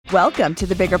Welcome to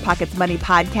the Bigger Pockets Money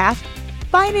Podcast,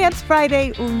 Finance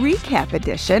Friday Recap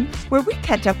Edition, where we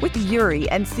catch up with Yuri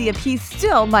and see if he's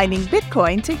still mining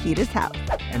Bitcoin to heat his house.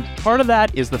 And part of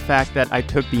that is the fact that I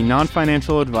took the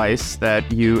non-financial advice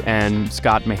that you and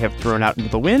Scott may have thrown out into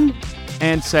the wind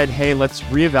and said, hey, let's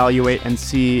reevaluate and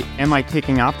see, am I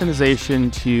taking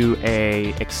optimization to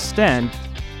an extent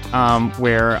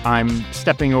where I'm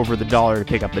stepping over the dollar to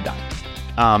pick up the dime?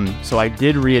 So I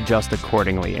did readjust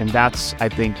accordingly. And that's, I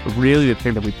think, really the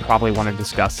thing that we probably want to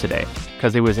discuss today,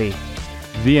 because it was a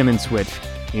vehement switch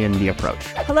in the approach.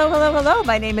 Hello.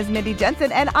 My name is Mindy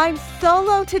Jensen, and I'm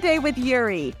solo today with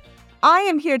Yuri. I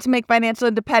am here to make financial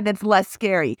independence less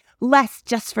scary, less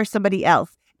just for somebody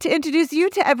else, to introduce you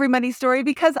to every money story,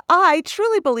 because I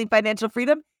truly believe financial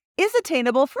freedom is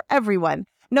attainable for everyone,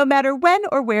 no matter when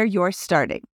or where you're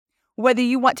starting. Whether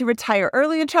you want to retire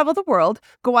early and travel the world,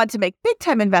 go on to make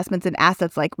big-time investments in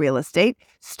assets like real estate,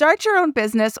 start your own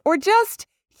business, or just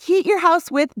heat your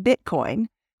house with Bitcoin,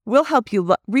 we'll help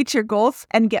you reach your goals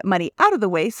and get money out of the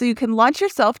way so you can launch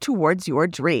yourself towards your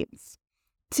dreams.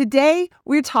 Today,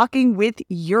 we're talking with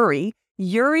Yuri.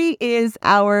 Yuri is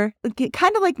our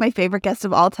kind of like my favorite guest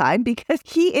of all time because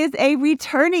he is a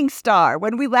returning star.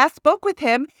 When we last spoke with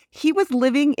him, he was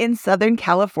living in Southern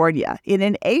California in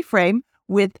an A-frame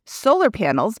with solar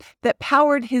panels that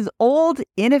powered his old,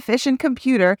 inefficient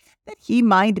computer that he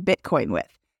mined Bitcoin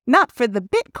with. Not for the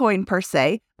Bitcoin per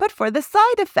se, but for the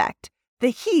side effect. The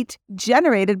heat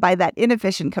generated by that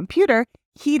inefficient computer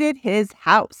heated his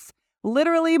house.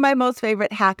 Literally my most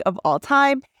favorite hack of all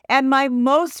time, and my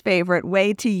most favorite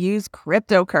way to use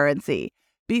cryptocurrency.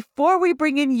 Before we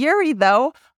bring in Yuri,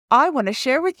 though, I want to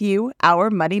share with you our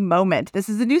money moment. This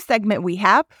is a new segment we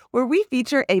have where we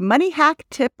feature a money hack,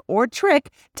 tip, or trick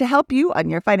to help you on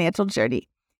your financial journey.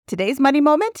 Today's money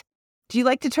moment: do you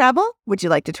like to travel? Would you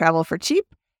like to travel for cheap?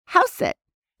 House sit.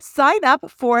 Sign up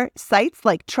for sites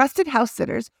like Trusted House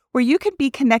Sitters, where you can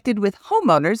be connected with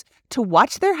homeowners to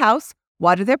watch their house,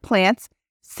 water their plants,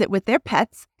 sit with their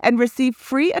pets, and receive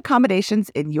free accommodations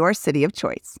in your city of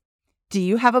choice. Do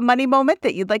you have a money moment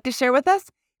that you'd like to share with us?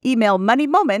 Email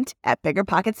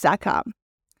moneymoment@biggerpockets.com.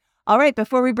 All right,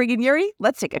 before we bring in Yuri,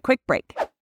 let's take a quick break.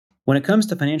 When it comes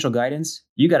to financial guidance,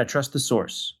 you got to trust the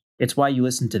source. It's why you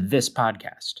listen to this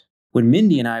podcast. When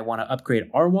Mindy and I want to upgrade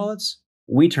our wallets,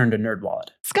 we turn to NerdWallet.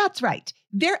 Scott's right.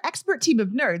 Their expert team of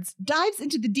nerds dives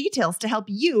into the details to help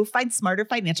you find smarter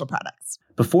financial products.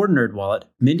 Before NerdWallet,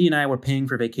 Mindy and I were paying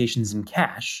for vacations in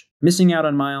cash, missing out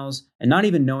on miles, and not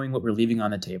even knowing what we're leaving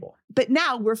on the table. But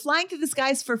now we're flying through the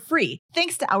skies for free,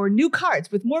 thanks to our new cards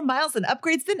with more miles and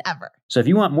upgrades than ever. So if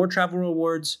you want more travel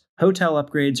rewards, hotel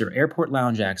upgrades, or airport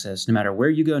lounge access, no matter where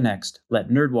you go next, let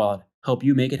NerdWallet help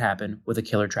you make it happen with a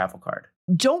killer travel card.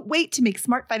 Don't wait to make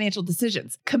smart financial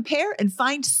decisions. Compare and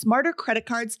find smarter credit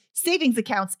cards, savings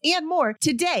accounts, and more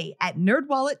today at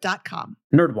nerdwallet.com.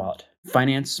 NerdWallet.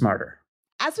 Finance smarter.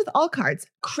 As with all cards,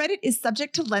 credit is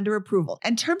subject to lender approval,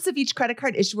 and terms of each credit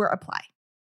card issuer apply.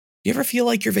 You ever feel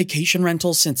like your vacation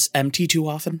rental sits empty too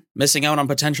often? Missing out on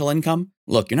potential income?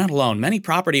 Look, you're not alone. Many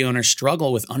property owners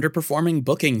struggle with underperforming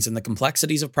bookings and the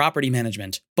complexities of property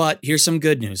management. But here's some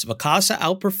good news. Vacasa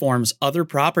outperforms other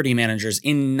property managers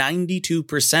in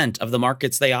 92% of the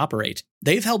markets they operate.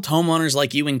 They've helped homeowners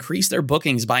like you increase their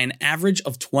bookings by an average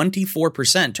of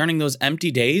 24%, turning those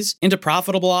empty days into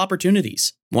profitable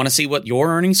opportunities. Want to see what your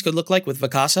earnings could look like with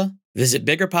Vacasa? Visit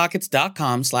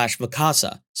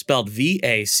biggerpockets.com/Vacasa, spelled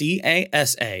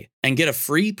VACASA, and get a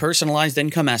free personalized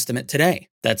income estimate today.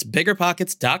 That's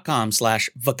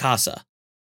biggerpockets.com/Vacasa.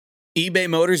 eBay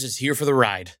Motors is here for the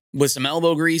ride. With some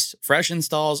elbow grease, fresh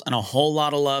installs, and a whole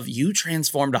lot of love, you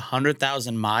transformed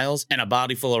 100,000 miles and a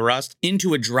body full of rust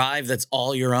into a drive that's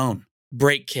all your own.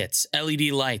 Brake kits,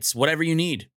 LED lights, whatever you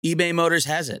need, eBay Motors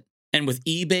has it. And with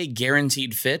eBay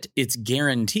Guaranteed Fit, it's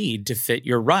guaranteed to fit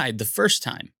your ride the first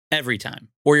time, every time,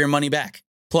 or your money back.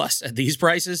 Plus, at these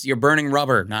prices, you're burning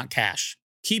rubber, not cash.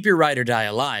 Keep your ride or die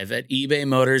alive at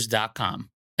ebaymotors.com.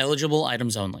 Eligible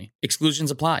items only.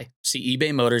 Exclusions apply. See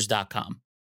ebaymotors.com.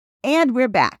 And we're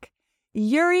back.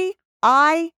 Yuri,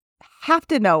 I have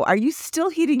to know, are you still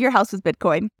heating your house with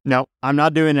Bitcoin? No, I'm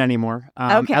not doing it anymore.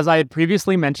 Okay. As I had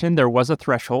previously mentioned, there was a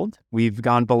threshold. We've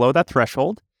gone below that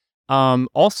threshold.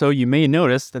 Also, you may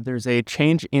notice that there's a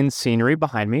change in scenery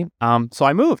behind me. So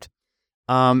I moved.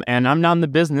 And I'm not in the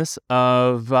business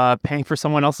of paying for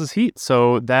someone else's heat.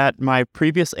 So that my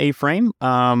previous A-frame,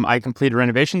 I completed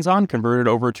renovations on, converted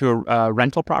over to a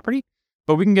rental property.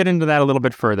 But we can get into that a little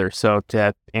bit further. So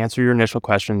to answer your initial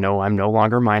question, no, I'm no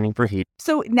longer mining for heat.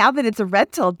 So now that it's a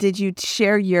rental, did you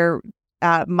share your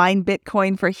mine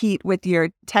Bitcoin for heat with your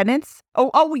tenants?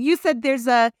 Oh, you said there's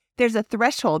a there's a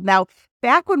threshold. Now,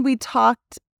 back when we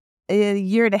talked a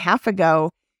year and a half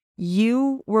ago,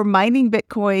 you were mining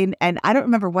Bitcoin, and I don't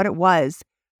remember what it was,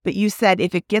 but you said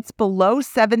if it gets below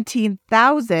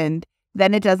 17,000,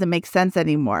 then it doesn't make sense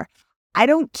anymore. I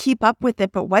don't keep up with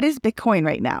it, but what is Bitcoin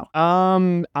right now?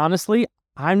 Honestly,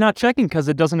 I'm not checking because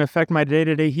it doesn't affect my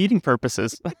day-to-day heating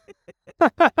purposes.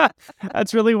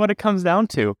 That's really what it comes down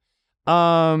to.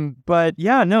 But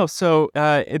yeah, no. So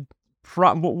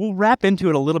we'll wrap into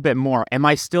it a little bit more. Am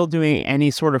I still doing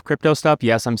any sort of crypto stuff?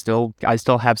 Yes, I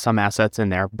still have some assets in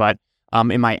there. But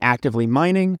am I actively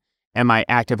mining? Am I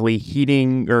actively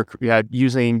heating or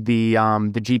using the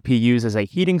GPUs as a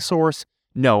heating source?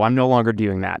 No, I'm no longer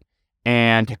doing that.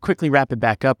 And to quickly wrap it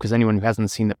back up, because anyone who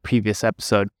hasn't seen the previous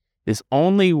episode, this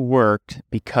only worked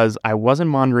because I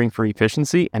wasn't monitoring for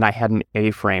efficiency and I had an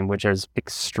A-frame, which is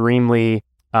extremely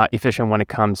efficient when it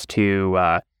comes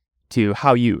to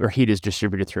how heat is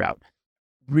distributed throughout.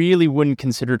 Really wouldn't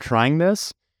consider trying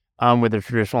this with a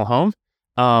traditional home.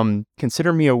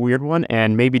 Consider me a weird one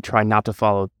and maybe try not to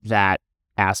follow that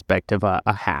aspect of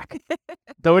a hack.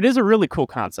 Though it is a really cool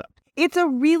concept. It's a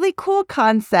really cool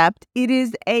concept. It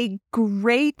is a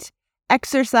great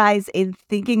exercise in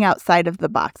thinking outside of the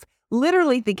box.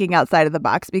 Literally thinking outside of the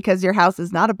box, because your house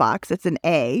is not a box, it's an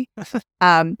A.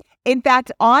 In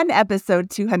fact, on episode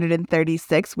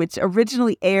 236, which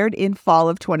originally aired in fall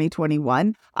of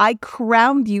 2021, I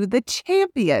crowned you the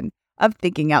champion of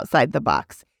thinking outside the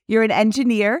box. You're an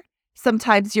engineer.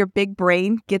 Sometimes your big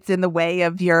brain gets in the way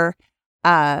of your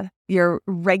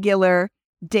regular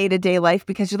day-to-day life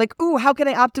because you're like, ooh, how can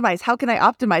I optimize? How can I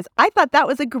optimize? I thought that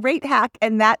was a great hack,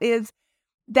 and that is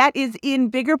in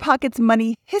BiggerPockets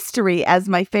money history as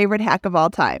my favorite hack of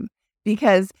all time,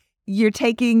 because you're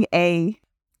taking I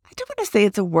don't want to say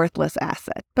it's a worthless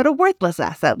asset, but a worthless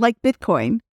asset like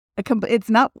Bitcoin. It's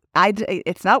not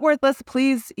worthless.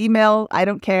 Please email I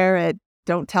don't care at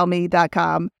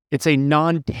don'ttellme.com. It's a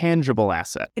non-tangible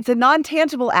asset. It's a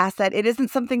non-tangible asset. It isn't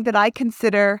something that I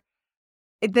consider,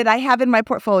 that I have in my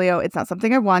portfolio. It's not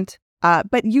something I want.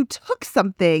 But you took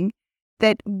something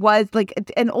that was like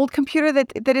an old computer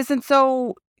that isn't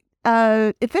so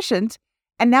efficient,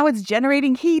 and now it's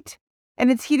generating heat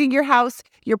and it's heating your house.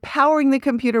 You're powering the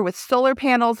computer with solar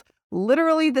panels.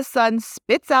 Literally, the sun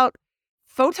spits out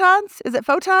photons. Is it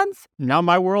photons? Not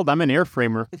my world. I'm an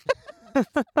airframer.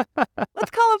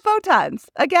 Let's call them photons.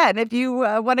 Again, if you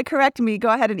want to correct me, go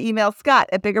ahead and email Scott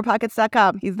at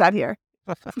biggerpockets.com. He's not here.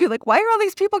 Be like, why are all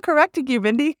these people correcting you,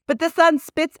 Mindy? But the sun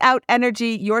spits out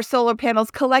energy. Your solar panels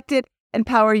collect it and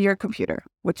power your computer,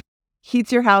 which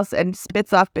heats your house and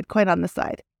spits off Bitcoin on the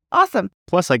side. Awesome.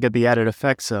 Plus, I get the added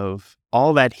effects of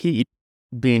all that heat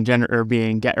being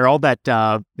all that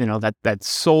that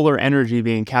solar energy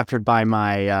being captured by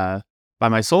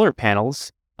my solar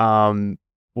panels.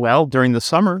 Well, during the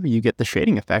summer, you get the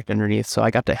shading effect underneath, so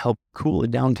I got to help cool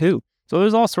it down too. So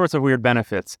there's all sorts of weird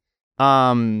benefits.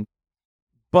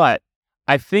 But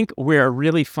I think where a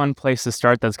really fun place to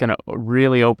start that's going to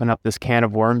really open up this can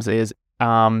of worms is,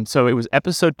 so it was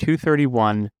episode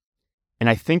 231, and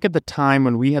I think at the time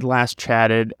when we had last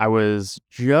chatted, I was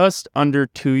just under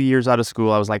 2 years out of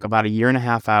school. I was like about a year and a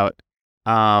half out.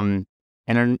 And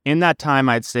in that time,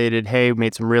 I'd stated, hey,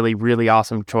 made some really, really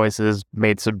awesome choices,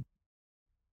 made some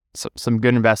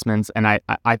good investments. And I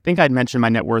think I'd mentioned my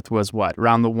net worth was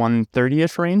around the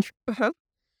 130-ish range. Uh-huh.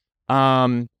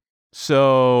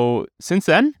 So since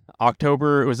then,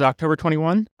 October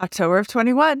 21? October of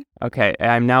 21. Okay,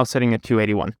 I'm now sitting at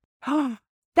 281.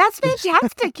 That's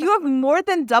fantastic. You have more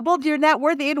than doubled your net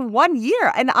worth in 1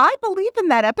 year. And I believe in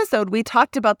that episode, we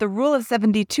talked about the rule of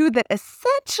 72 that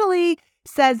essentially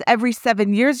says every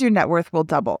 7 years your net worth will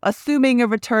double, assuming a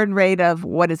return rate of,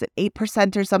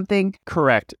 8% or something?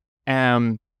 Correct.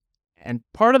 And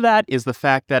part of that is the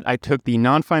fact that I took the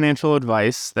non-financial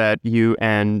advice that you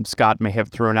and Scott may have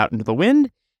thrown out into the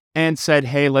wind and said,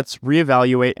 hey, let's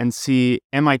reevaluate and see,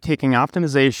 am I taking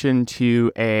optimization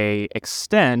to a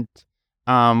extent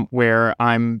where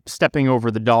I'm stepping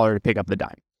over the dollar to pick up the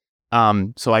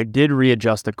dime? So I did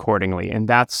readjust accordingly. And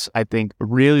that's, I think,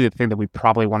 really the thing that we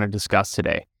probably want to discuss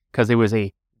today, because it was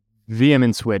a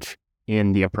vehement switch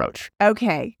in the approach.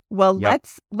 Okay. Well, Yep.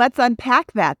 let's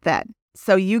unpack that then.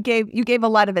 So you gave a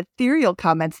lot of ethereal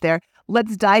comments there.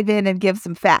 Let's dive in and give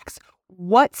some facts.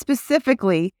 What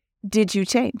specifically did you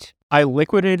change? I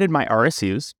liquidated my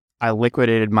RSUs, I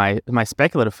liquidated my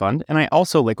speculative fund, and I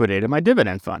also liquidated my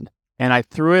dividend fund. And I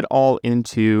threw it all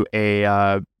into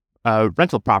a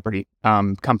rental property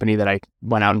company that I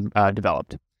went out and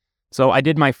developed. So I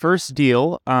did my first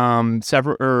deal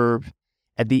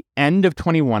at the end of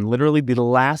 21, literally the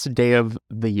last day of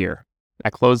the year. I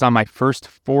closed on my first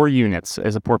 4 units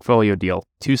as a portfolio deal,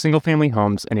 2 single-family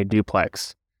homes and a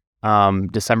duplex,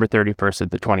 December 31st of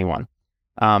the 21.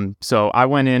 So I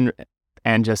went in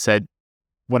and just said,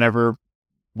 whatever,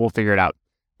 we'll figure it out,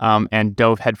 and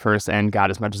dove headfirst and got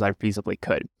as much as I feasibly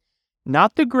could.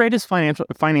 Not the greatest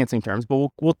financing terms, but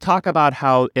we'll talk about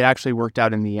how it actually worked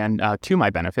out in the end to my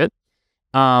benefit.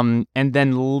 And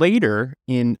then later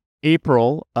in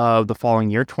April of the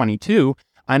following year, 22,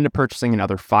 I ended up purchasing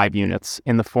another 5 units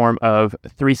in the form of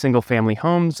 3 single-family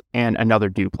homes and another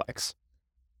duplex.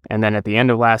 And then at the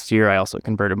end of last year, I also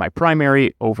converted my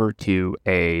primary over to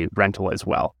a rental as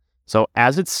well. So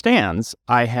as it stands,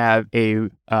 I have a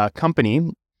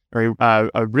company, or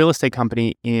a real estate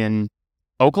company in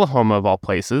Oklahoma, of all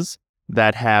places,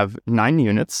 that have 9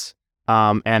 units.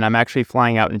 And I'm actually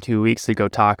flying out in 2 weeks to go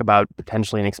talk about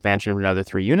potentially an expansion of another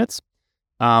 3 units.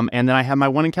 And then I have my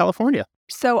one in California.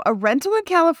 So a rental in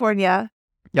California.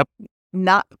 Yep.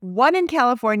 Not 1 in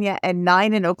California and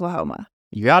 9 in Oklahoma.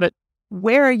 You got it.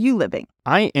 Where are you living?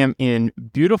 I am in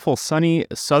beautiful, sunny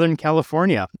Southern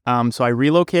California. So I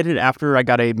relocated after I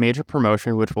got a major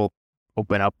promotion, which will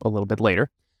open up a little bit later.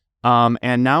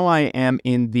 And now I am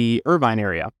in the Irvine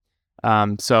area.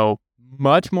 So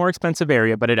much more expensive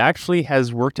area, but it actually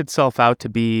has worked itself out to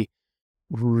be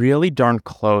really darn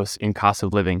close in cost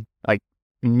of living, like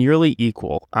nearly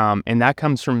equal. And that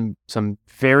comes from some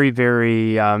very,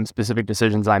 very specific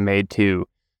decisions I made to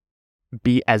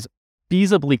be as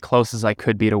feasibly close as I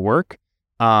could be to work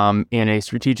in a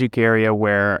strategic area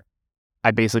where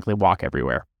I basically walk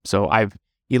everywhere. So I've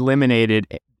eliminated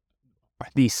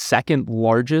the second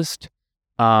largest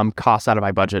cost out of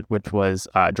my budget, which was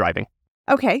driving.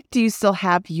 Okay. Do you still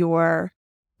have your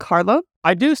car loan?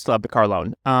 I do still have the car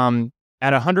loan. At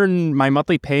my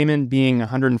monthly payment being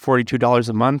 $142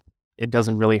 a month, it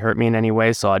doesn't really hurt me in any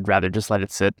way, so I'd rather just let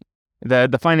it sit.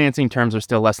 The financing terms are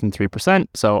still less than 3%,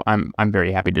 so I'm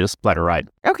very happy to just let it ride.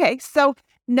 Okay, so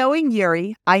knowing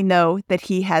Yuri, I know that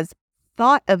he has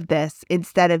thought of this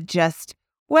instead of just,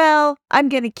 well, I'm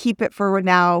going to keep it for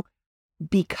now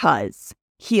because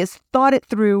he has thought it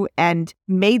through and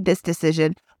made this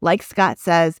decision. Like Scott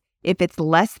says, if it's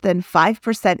less than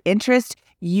 5% interest,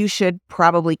 you should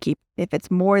probably keep it. If it's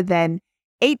more than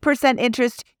 8%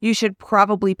 interest, you should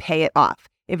probably pay it off.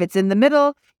 If it's in the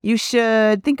middle, you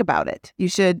should think about it. You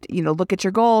should, look at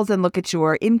your goals and look at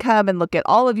your income and look at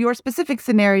all of your specific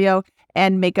scenario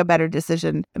and make a better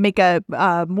decision, make a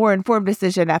more informed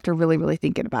decision after really, really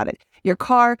thinking about it. Your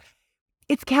car,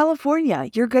 it's California.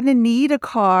 You're going to need a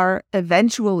car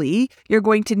eventually. You're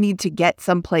going to need to get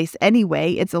someplace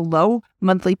anyway. It's a low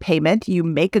monthly payment. You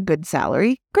make a good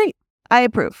salary. Great. I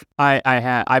approve.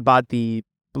 I bought the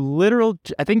literal,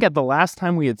 I think at the last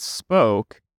time we had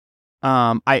spoke,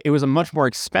 it was a much more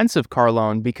expensive car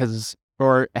loan because,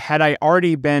 or had I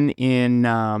already been in,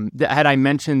 had I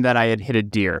mentioned that I had hit a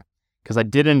deer? Because I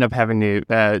did end up having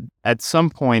to, at some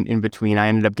point in between, I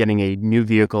ended up getting a new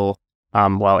vehicle, a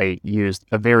very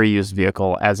used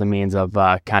vehicle as a means of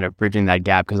kind of bridging that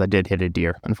gap because I did hit a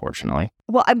deer, unfortunately.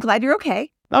 Well, I'm glad you're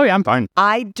okay. Oh, yeah, I'm fine.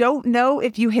 I don't know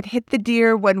if you had hit the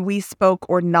deer when we spoke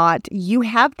or not. You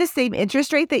have the same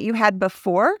interest rate that you had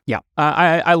before? Yeah,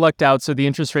 I lucked out. So the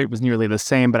interest rate was nearly the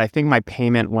same, but I think my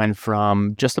payment went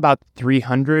from just about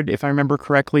 $300, if I remember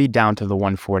correctly, down to the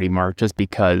 $140 mark, just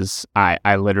because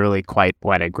I literally quite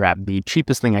went and grabbed the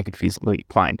cheapest thing I could feasibly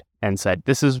find and said,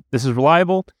 this is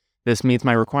reliable. This meets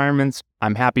my requirements.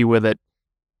 I'm happy with it.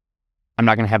 I'm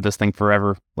not going to have this thing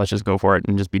forever. Let's just go for it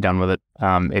and just be done with it.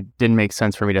 It didn't make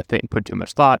sense for me to put too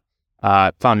much thought.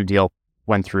 Found a deal,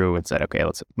 went through and said, okay,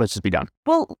 let's just be done.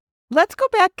 Well, let's go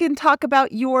back and talk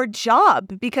about your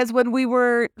job, because when we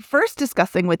were first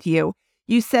discussing with you,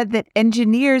 you said that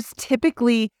engineers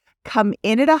typically come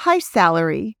in at a high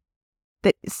salary,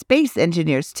 that space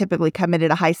engineers typically come in at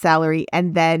a high salary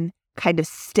and then kind of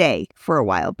stay for a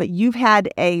while, but you've had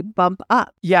a bump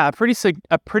up. Yeah, a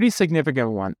pretty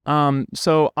significant one.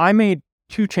 So I made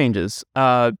 2 changes.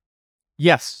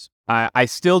 Yes, I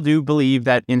still do believe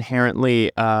that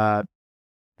inherently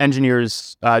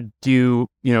engineers do,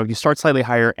 you start slightly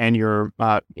higher and your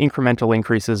incremental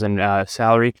increases in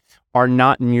salary are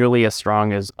not nearly as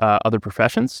strong as other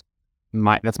professions.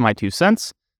 That's my 2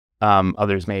 cents.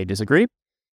 Others may disagree.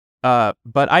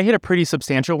 But I hit a pretty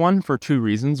substantial one for 2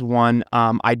 reasons. One,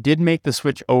 I did make the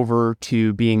switch over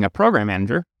to being a program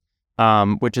manager,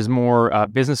 which is more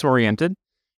business oriented.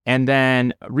 And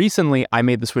then recently I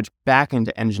made the switch back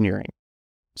into engineering.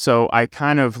 So I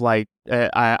kind of I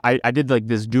did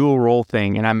this dual role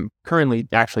thing, and I'm currently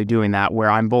actually doing that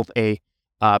where I'm both a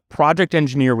project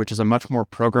engineer, which is a much more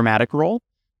programmatic role,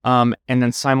 And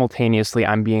then simultaneously,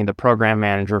 I'm being the program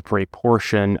manager for a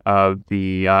portion of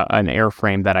the an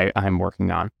airframe that I'm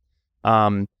working on.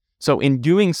 So in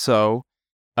doing so,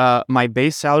 my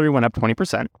base salary went up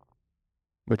 20%,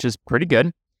 which is pretty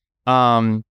good.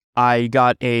 I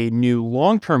got a new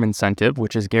long-term incentive,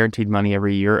 which is guaranteed money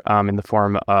every year in the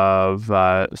form of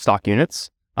stock units,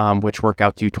 which work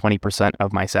out to 20%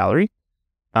 of my salary.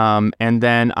 And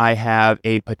then I have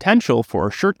a potential for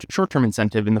a short-term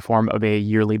incentive in the form of a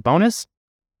yearly bonus,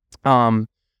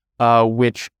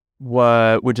 which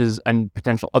is a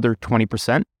potential other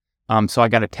 20%. So I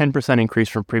got a 10% increase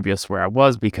from previous where I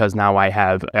was, because now I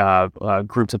have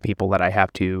groups of people that I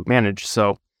have to manage.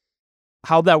 So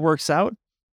how that works out,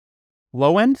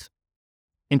 low end,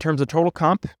 in terms of total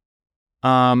comp,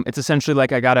 it's essentially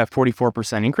like I got a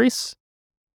 44% increase.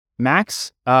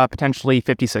 Max, potentially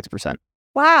 56%.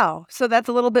 Wow. So that's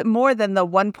a little bit more than the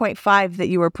 1.5 that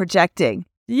you were projecting.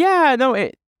 Yeah, no,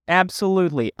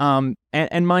 absolutely. And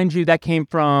mind you, that came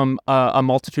from a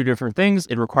multitude of different things.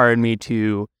 It required me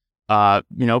to,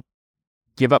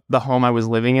 give up the home I was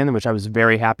living in, which I was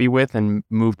very happy with, and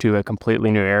move to a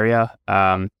completely new area.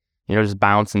 Just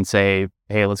bounce and say,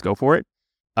 hey, let's go for it.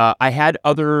 I had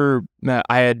other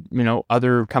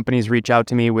companies reach out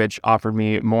to me, which offered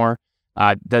me more.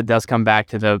 That does come back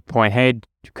to the point, hey,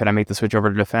 could I make the switch over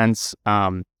to defense?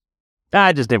 I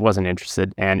just wasn't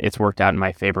interested, and it's worked out in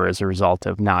my favor as a result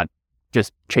of not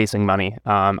just chasing money.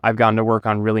 I've gotten to work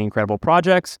on really incredible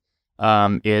projects.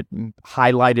 It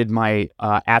highlighted my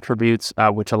attributes,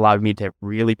 which allowed me to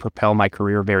really propel my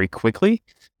career very quickly.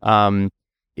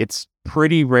 It's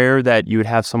pretty rare that you would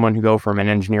have someone who go from an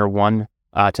engineer one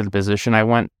to the position I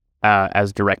went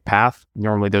as direct path.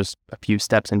 Normally there's a few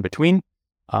steps in between,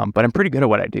 but I'm pretty good at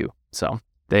what I do. So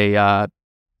my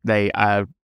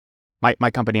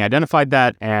company identified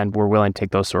that and were willing to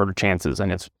take those sort of chances,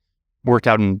 and it's worked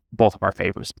out in both of our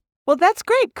favors. Well, that's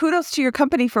great. Kudos to your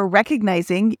company for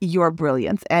recognizing your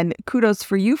brilliance, and kudos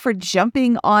for you for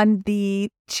jumping on the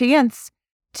chance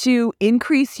to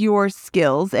increase your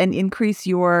skills and increase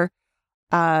your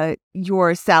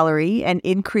salary and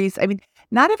increase. I mean,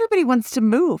 not everybody wants to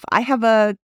move. I have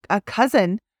a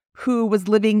cousin who was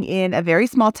living in a very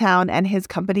small town, and his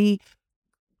company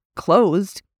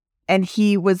closed, and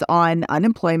he was on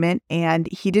unemployment, and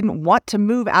he didn't want to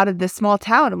move out of this small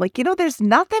town. I'm like, there's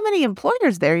not that many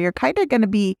employers there. You're kind of going to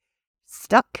be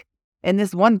stuck in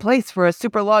this one place for a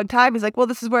super long time. He's like, well,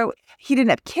 this is where he didn't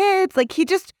have kids. Like, he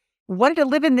just wanted to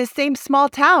live in this same small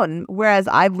town. Whereas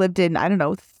I've lived in,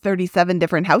 37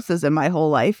 different houses in my whole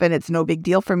life, and it's no big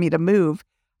deal for me to move.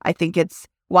 I think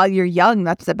while you're young,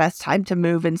 that's the best time to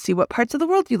move and see what parts of the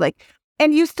world you like.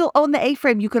 And you still own the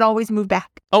A-frame. You could always move back.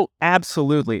 Oh,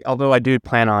 absolutely. Although I do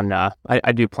plan on,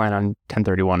 I do plan on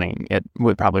 1031ing it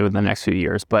probably within the next few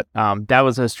years. But that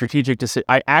was a strategic decision.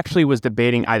 I actually was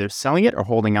debating either selling it or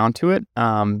holding on to it.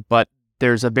 But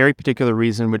there's a very particular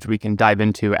reason which we can dive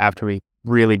into after we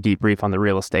really debrief on the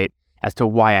real estate as to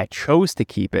why I chose to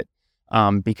keep it.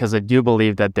 Because I do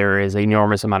believe that there is an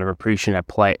enormous amount of appreciation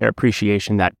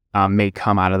that may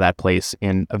come out of that place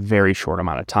in a very short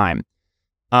amount of time.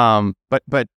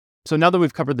 But so now that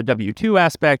we've covered the W-2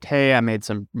 aspect, hey, I made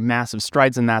some massive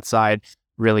strides in that side,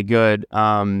 really good.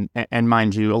 And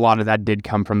mind you, a lot of that did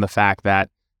come from the fact that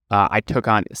I took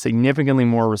on significantly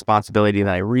more responsibility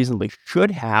than I reasonably should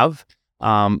have.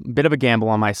 Bit of a gamble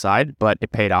on my side, but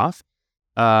it paid off.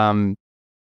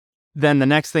 Then the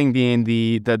next thing being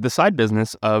the side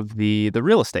business of the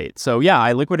real estate. So yeah,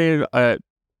 I liquidated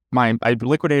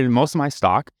most of my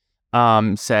stock.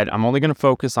 Said I'm only going to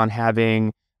focus on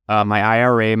having my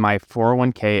IRA, my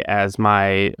 401k as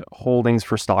my holdings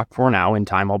for stock for now. In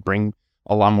time, I'll bring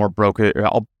a lot more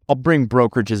I'll bring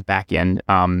brokerages back in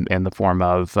the form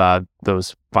of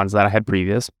those funds that I had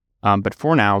previous. But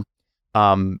for now,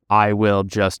 I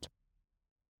just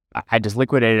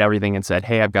liquidated everything and said,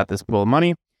 hey, I've got this pool of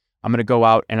money. I'm going to go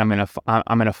out and I'm going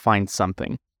to find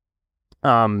something.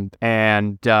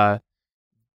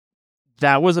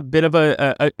 That was a bit of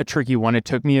a tricky one. It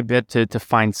took me a bit to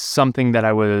find something that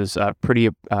I was pretty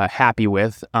happy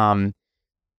with. We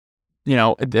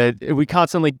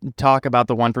constantly talk about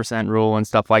the 1% rule and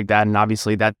stuff like that, and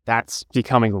obviously that's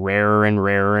becoming rarer and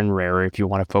rarer and rarer if you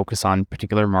want to focus on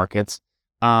particular markets.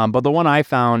 But the one I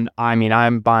found,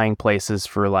 I'm buying places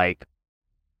for like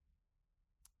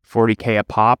 $40K a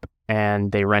pop,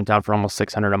 and they rent out for almost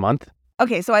 $600 a month.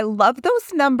 Okay, so I love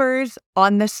those numbers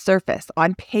on the surface.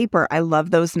 On paper, I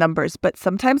love those numbers. But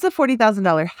sometimes a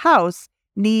 $40,000 house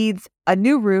needs a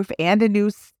new roof and a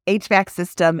new HVAC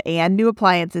system and new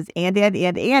appliances and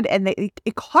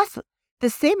it costs the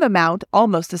same amount,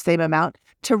 almost the same amount,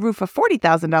 to roof a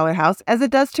 $40,000 house as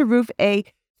it does to roof a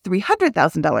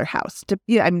 $300,000 house.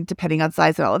 Depending on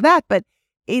size and all of that, but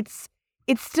it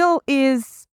still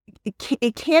is.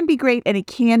 It can be great and it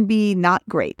can be not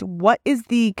great. What is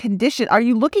the condition? Are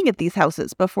you looking at these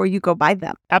houses before you go buy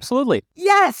them? Absolutely.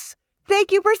 Yes.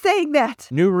 Thank you for saying that.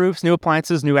 New roofs, new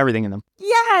appliances, new everything in them.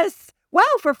 Yes. Wow,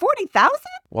 for $40,000?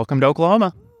 Welcome to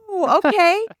Oklahoma. Ooh,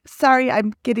 okay. Sorry,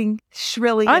 I'm getting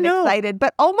shrilly and excited,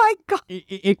 but oh my God.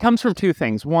 It comes from two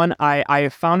things. One, I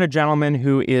have found a gentleman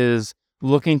who is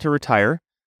looking to retire.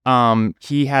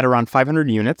 He had around 500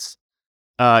 units.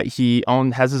 He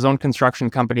has his own construction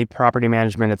company, property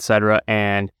management, etc.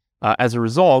 And as a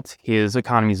result, his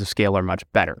economies of scale are much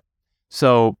better.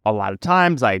 So a lot of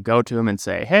times I go to him and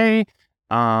say, hey,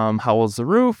 how old's the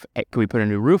roof? Hey, can we put a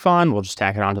new roof on? We'll just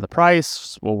tack it onto the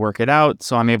price. We'll work it out.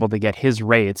 So I'm able to get his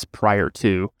rates prior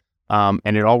to, and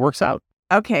it all works out.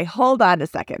 Okay, hold on a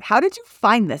second. How did you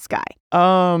find this guy?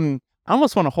 I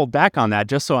almost want to hold back on that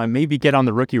just so I maybe get on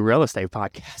the Rookie Real Estate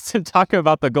podcast and talk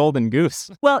about the golden goose.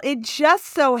 Well, it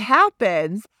just so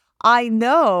happens I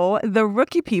know the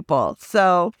rookie people,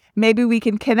 so maybe we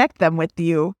can connect them with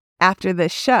you after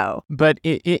this show. But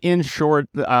in short,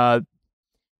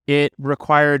 it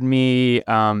required me,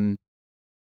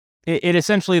 it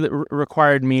essentially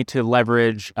required me to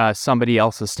leverage somebody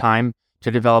else's time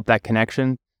to develop that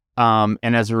connection. And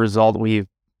as a result, we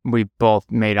both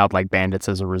made out like bandits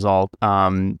as a result.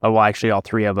 Well, actually, all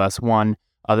three of us. One,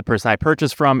 the person I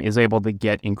purchased from is able to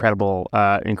get incredible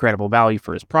value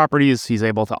for his properties. He's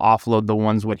able to offload the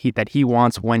ones that he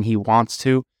wants when he wants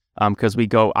to. Because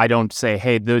I don't say,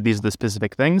 hey, these are the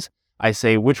specific things. I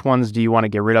say, which ones do you want to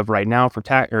get rid of right now for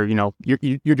tax? Or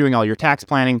you're doing all your tax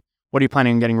planning. What are you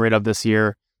planning on getting rid of this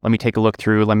year? Let me take a look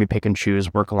through. Let me pick and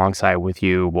choose. Work alongside with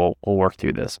you. We'll work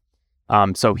through this.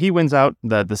 So he wins out,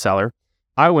 the seller.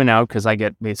 I win out because I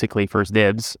get basically first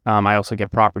dibs. I also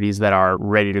get properties that are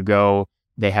ready to go.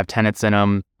 They have tenants in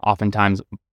them. Oftentimes,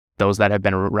 those that have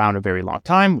been around a very long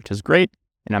time, which is great.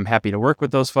 And I'm happy to work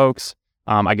with those folks.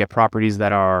 I get properties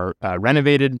that are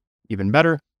renovated, even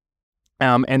better.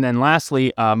 And then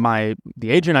lastly, the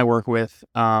agent I work with,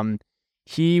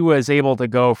 he was able to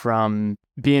go from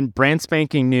being brand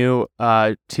spanking new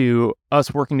to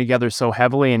us working together so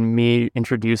heavily and me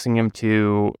introducing him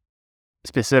to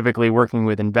specifically working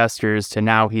with investors to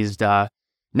now he's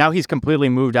completely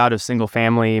moved out of single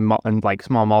family and like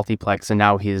small multiplex, and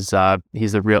now he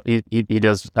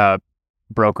does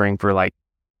brokering for like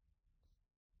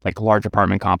large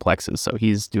apartment complexes. So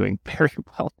he's doing very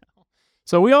well now.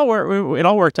 So it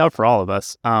all worked out for all of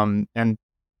us. And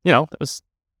it was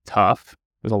tough.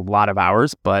 It was a lot of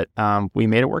hours, but we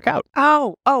made it work out.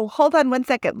 Oh, hold on one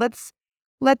second. Let's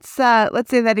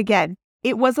say that again.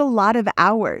 It was a lot of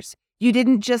hours. You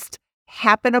didn't just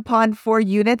happen upon 4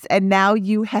 units and now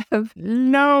you have...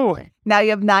 No. Now you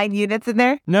have 9 units in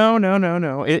there? No.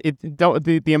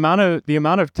 The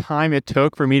amount of time it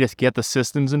took for me to get the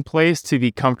systems in place to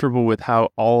be comfortable with how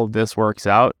all of this works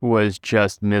out was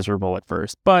just miserable at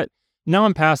first. But now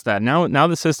I'm past that. Now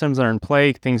the systems are in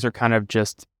play. Things are kind of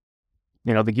just,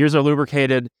 the gears are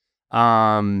lubricated.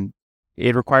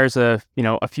 It requires a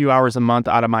few hours a month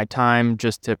out of my time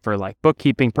just for like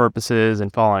bookkeeping purposes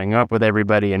and following up with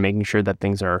everybody and making sure that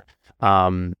things are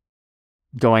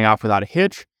going off without a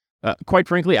hitch. Quite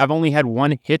frankly, I've only had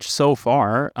one hitch so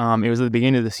far. It was at the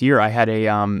beginning of this year. I had a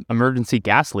emergency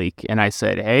gas leak, and I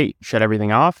said, "Hey, shut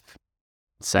everything off.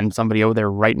 Send somebody over there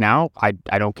right now. I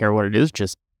don't care what it is.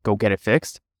 Just go get it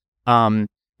fixed." And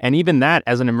even that,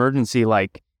 as an emergency,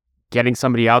 like getting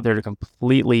somebody out there to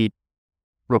completely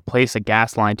replace a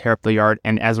gas line, tear up the yard,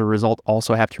 and as a result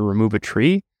also have to remove a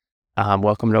tree.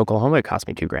 Welcome to Oklahoma. It cost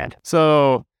me $2,000.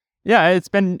 So yeah, it's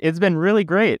been really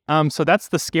great. So that's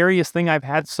the scariest thing I've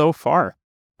had so far.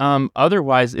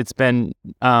 Otherwise it's been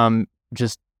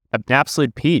just an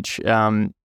absolute peach.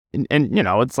 And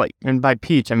it's like, and by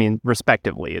peach I mean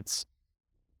respectively. It's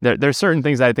there's certain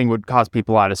things that I think would cause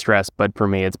people a lot of stress, but for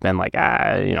me it's been like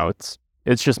it's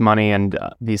just money, and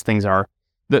these things are.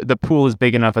 The pool is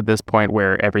big enough at this point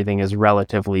where everything is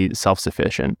relatively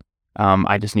self-sufficient.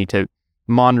 I just need to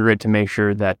monitor it to make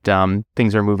sure that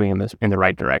things are moving in the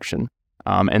right direction,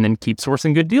 and then keep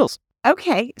sourcing good deals.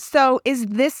 Okay, so is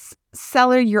this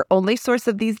seller your only source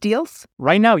of these deals?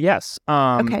 Right now, yes.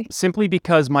 Okay. Simply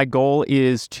because my goal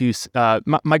is to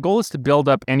build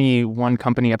up any one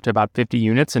company up to about 50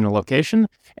 units in a location,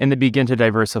 and to begin to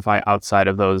diversify outside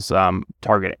of those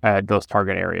target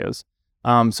areas.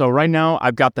 So right now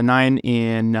I've got the 9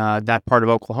 in that part of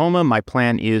Oklahoma. My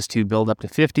plan is to build up to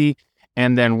 50.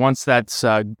 And then once that's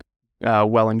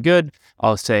well and good,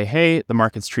 I'll say, hey, the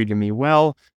market's treating me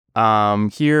well.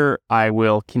 Here I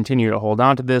will continue to hold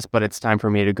on to this, but it's time for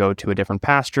me to go to a different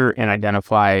pasture and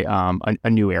identify a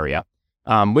new area,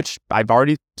 which I've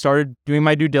already started doing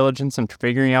my due diligence and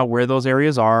figuring out where those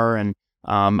areas are. And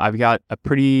I've got a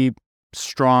pretty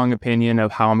strong opinion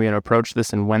of how I'm going to approach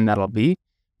this and when that'll be.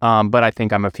 But I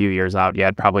think I'm a few years out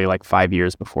yet, probably like 5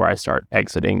 years before I start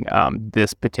exiting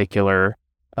this particular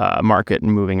market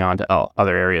and moving on to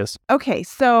other areas. Okay,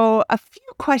 so a few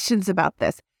questions about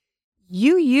this.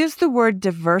 You used the word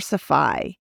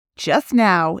diversify just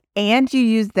now, and you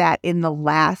used that in the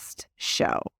last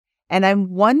show. And I'm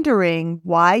wondering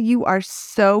why you are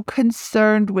so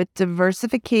concerned with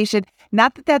diversification.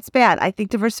 Not that that's bad. I think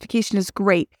diversification is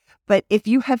great. But if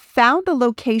you have found a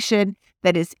location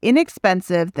that is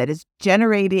inexpensive, that is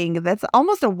generating, that's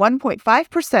almost a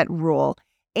 1.5% rule,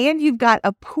 and you've got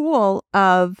a pool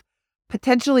of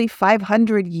potentially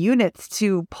 500 units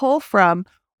to pull from,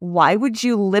 why would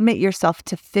you limit yourself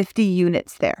to 50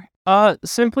 units there?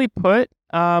 Simply put,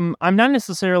 I'm not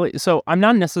necessarily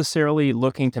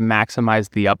looking to maximize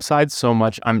the upside so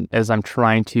much as I'm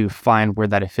trying to find where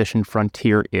that efficient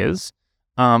frontier is.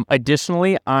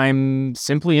 Additionally, I'm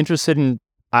simply interested in,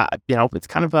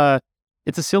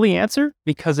 it's a silly answer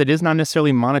because it is not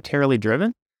necessarily monetarily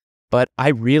driven, but I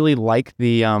really like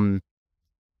I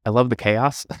love the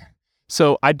chaos.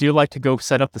 So I do like to go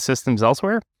set up the systems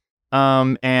elsewhere.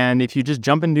 And if you just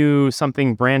jump into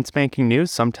something brand spanking new,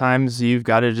 sometimes you've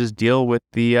got to just deal with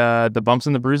the bumps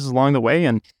and the bruises along the way.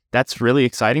 And that's really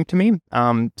exciting to me.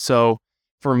 So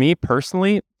for me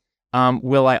personally,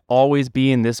 will I always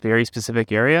be in this very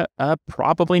specific area?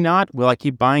 Probably not. Will I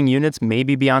keep buying units?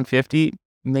 Maybe beyond 50,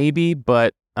 maybe.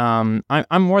 But I'm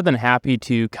more than happy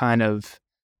to kind of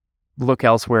look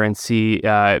elsewhere and see,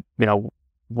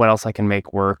 what else I can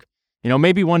make work.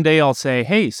 Maybe one day I'll say,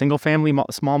 hey, single family,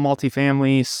 small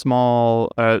multifamily,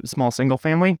 small single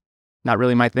family. Not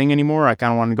really my thing anymore. I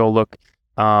kind of want to go look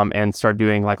and start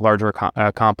doing like larger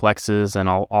complexes, and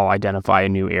I'll identify a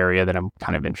new area that I'm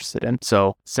kind of interested in.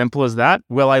 So simple as that.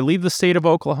 Will I leave the state of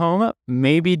Oklahoma?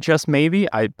 Maybe, just maybe.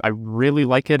 I really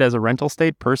like it as a rental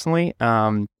state personally.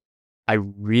 I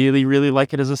really, really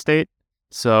like it as a state.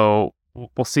 So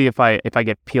we'll see if I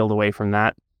get peeled away from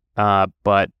that.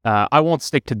 But I won't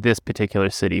stick to this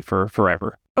particular city for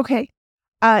forever. Okay.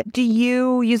 Do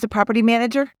you use a property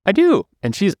manager? I do,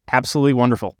 and she's absolutely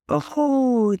wonderful.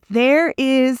 Oh,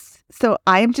 so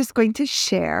I am just going to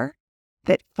share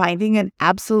that finding an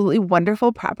absolutely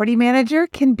wonderful property manager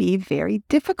can be very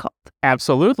difficult.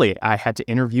 Absolutely. I had to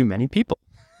interview many people.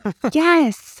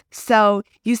 Yes. So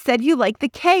you said you like the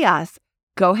chaos.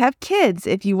 Go have kids.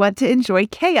 If you want to enjoy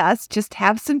chaos, just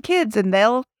have some kids and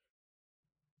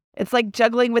it's like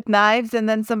juggling with knives, and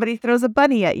then somebody throws a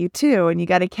bunny at you too, and you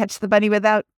got to catch the bunny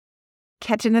without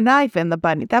catching a knife in the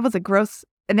bunny. That was a gross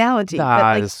analogy.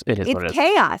 But it's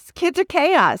chaos. Kids are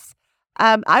chaos.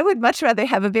 I would much rather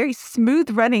have a very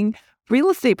smooth running real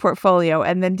estate portfolio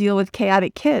and then deal with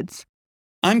chaotic kids.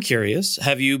 I'm curious,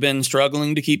 have you been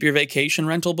struggling to keep your vacation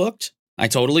rental booked? I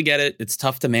totally get it. It's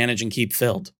tough to manage and keep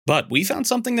filled. But we found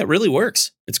something that really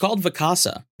works. It's called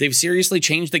Vacasa. They've seriously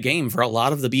changed the game for a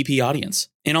lot of the BP audience.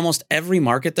 In almost every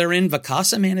market they're in,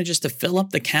 Vacasa manages to fill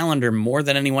up the calendar more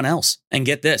than anyone else. And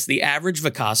get this, the average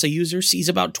Vacasa user sees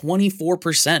about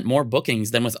 24% more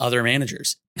bookings than with other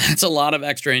managers. That's a lot of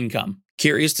extra income.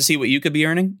 Curious to see what you could be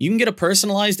earning? You can get a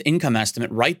personalized income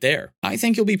estimate right there. I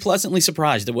think you'll be pleasantly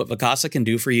surprised at what Vacasa can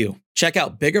do for you. Check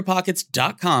out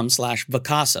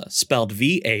biggerpockets.com/Vacasa, spelled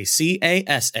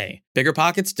Vacasa.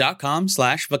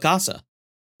 biggerpockets.com/Vacasa.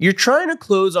 You're trying to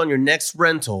close on your next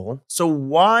rental, so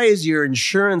why is your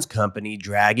insurance company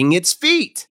dragging its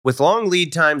feet? With long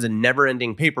lead times and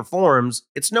never-ending paper forms,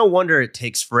 it's no wonder it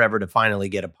takes forever to finally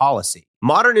get a policy.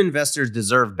 Modern investors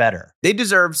deserve better. They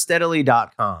deserve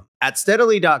Steadily.com. At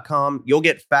Steadily.com, you'll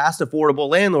get fast, affordable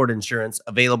landlord insurance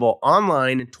available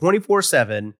online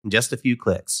 24/7 in just a few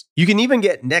clicks. You can even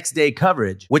get next-day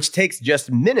coverage, which takes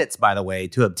just minutes, by the way,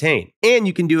 to obtain. And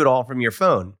you can do it all from your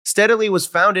phone. Steadily was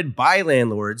founded by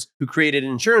landlords who created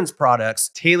insurance products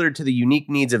tailored to the unique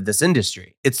needs of this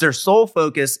industry. It's their sole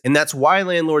focus, and that's why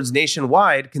landlords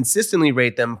nationwide consistently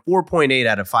rate them 4.8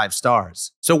 out of 5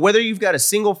 stars. So whether you've got a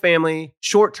single-family,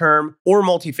 short-term, or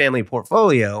multifamily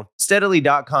portfolio,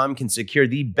 Steadily.com can secure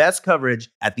the best coverage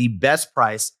at the best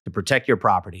price to protect your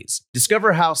properties.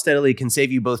 Discover how Steadily can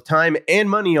save you both time and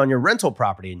money on your rental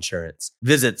property insurance.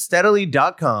 Visit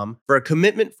Steadily.com for a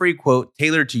commitment-free quote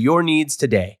tailored to your needs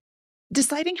today.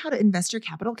 Deciding how to invest your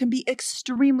capital can be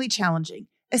extremely challenging,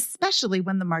 especially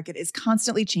when the market is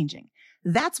constantly changing.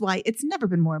 That's why it's never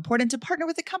been more important to partner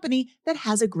with a company that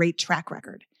has a great track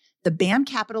record. The BAM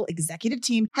Capital executive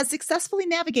team has successfully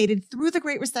navigated through the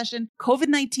Great Recession,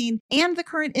 COVID-19, and the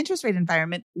current interest rate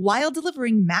environment while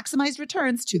delivering maximized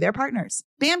returns to their partners.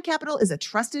 BAM Capital is a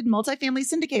trusted multifamily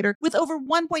syndicator with over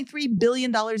 $1.3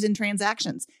 billion in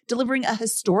transactions, delivering a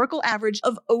historical average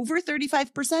of over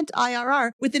 35%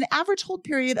 IRR with an average hold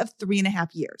period of 3.5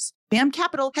 years. BAM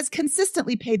Capital has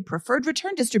consistently paid preferred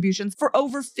return distributions for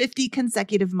over 50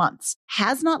 consecutive months,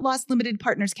 has not lost limited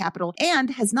partners capital,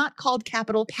 and has not called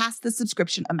capital past the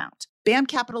subscription amount. BAM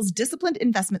Capital's disciplined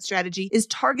investment strategy is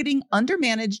targeting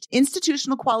undermanaged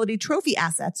institutional quality trophy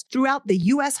assets throughout the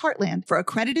U.S. heartland for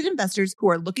accredited investors who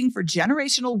are looking for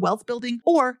generational wealth building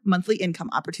or monthly income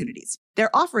opportunities.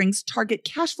 Their offerings target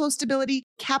cash flow stability,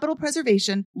 capital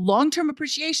preservation, long-term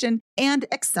appreciation, and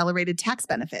accelerated tax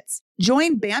benefits.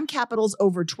 Join BAM Capital's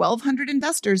over 1,200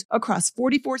 investors across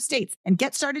 44 states and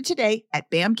get started today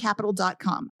at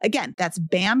bamcapital.com. Again, that's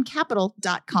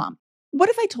bamcapital.com. What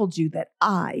if I told you that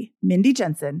I, Mindy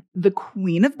Jensen, the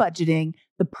queen of budgeting,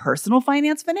 the personal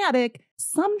finance fanatic,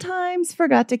 sometimes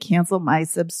forgot to cancel my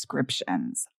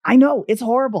subscriptions? I know, it's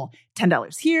horrible.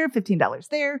 $10 here, $15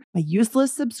 there. My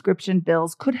useless subscription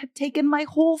bills could have taken my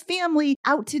whole family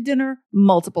out to dinner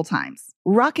multiple times.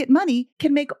 Rocket Money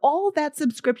can make all that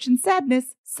subscription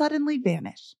sadness suddenly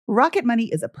vanish. Rocket Money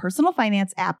is a personal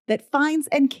finance app that finds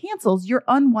and cancels your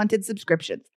unwanted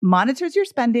subscriptions, monitors your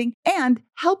spending, and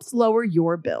helps lower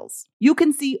your bills. You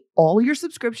can see all your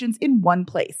subscriptions in one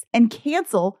place and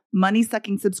cancel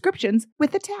money-sucking subscriptions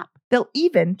with a tap. They'll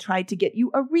even try to get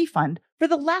you a refund for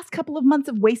the last couple of months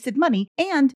of wasted money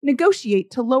and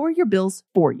negotiate to lower your bills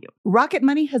for you. Rocket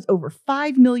Money has over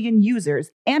 5 million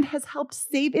users and has helped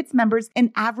save its members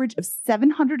an average of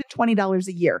 $720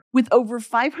 a year, with over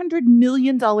 $500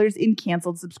 million in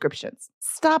canceled subscriptions.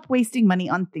 Stop wasting money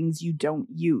on things you don't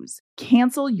use.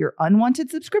 Cancel your unwanted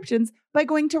subscriptions by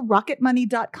going to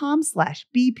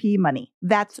rocketmoney.com/BPmoney.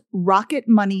 That's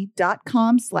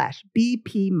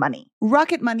rocketmoney.com/BPmoney.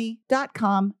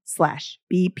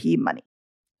 rocketmoney.com/BPmoney.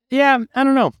 Yeah, I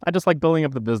don't know. I just like building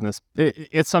up the business.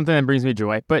 It's something that brings me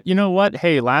joy. But you know what?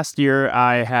 Hey, last year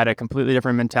I had a completely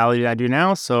different mentality than I do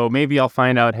now. So maybe I'll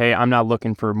find out, hey, I'm not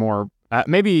looking for more.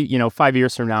 Maybe, 5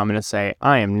 years from now, I'm going to say,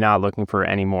 I am not looking for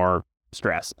any more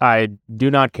stress. I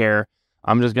do not care.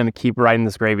 I'm just going to keep riding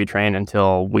this gravy train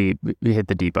until we hit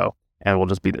the depot, and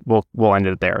we'll end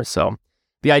it there. So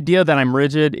the idea that I'm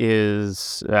rigid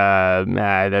is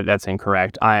that's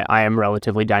incorrect. I am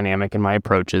relatively dynamic in my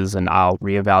approaches, and I'll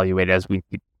reevaluate as we.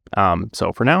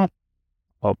 So for now,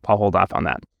 I'll hold off on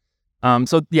that.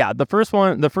 So yeah, the first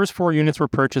 4 units were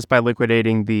purchased by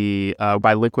liquidating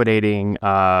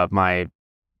my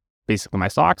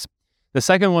stocks. The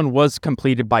second one was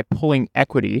completed by pulling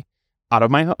equity out of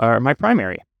my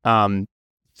primary.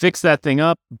 Fixed that thing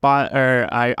up.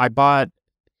 I bought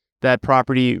that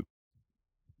property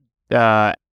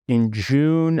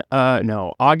in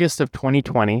August of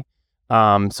 2020.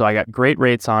 So I got great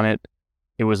rates on it.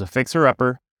 It was a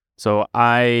fixer-upper. So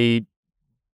I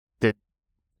got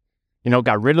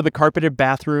rid of the carpeted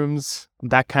bathrooms,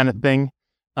 that kind of thing.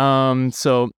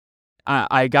 So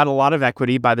I got a lot of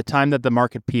equity. By the time that the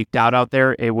market peaked out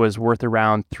there, it was worth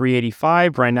around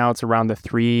 $385. Right now, it's around the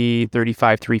 $335,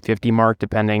 $350 mark,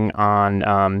 depending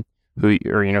on who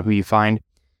you find.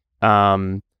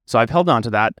 So I've held on to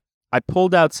that. I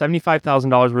pulled out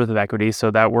 $75,000 worth of equity,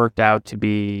 so that worked out to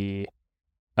be,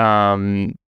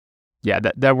 that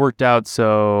worked out.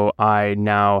 So I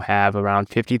now have around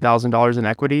 $50,000 in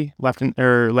equity left in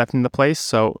the place.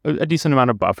 So a decent amount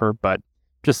of buffer, but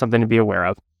just something to be aware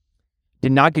of.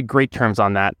 Did not get great terms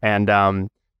on that, and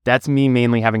that's me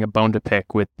mainly having a bone to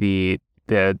pick with the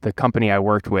company I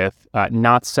worked with,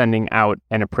 not sending out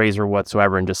an appraiser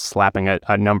whatsoever and just slapping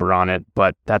a number on it.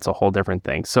 But that's a whole different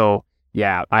thing. So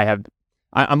yeah,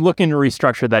 I'm looking to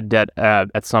restructure that debt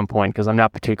at some point because I'm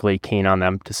not particularly keen on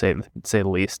them, to say the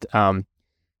least.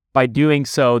 By doing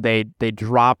so, they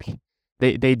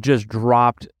just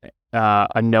dropped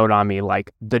a note on me like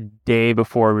the day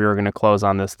before we were going to close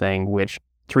on this thing, which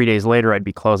 3 days later I'd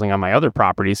be closing on my other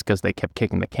properties because they kept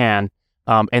kicking the can.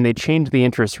 And they changed the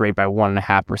interest rate by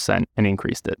 1.5% and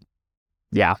increased it.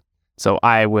 Yeah, so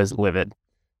I was livid.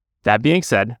 That being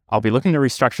said, I'll be looking to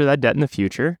restructure that debt in the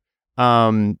future.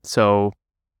 I'll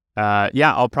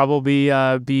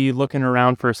probably be looking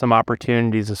around for some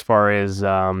opportunities as far as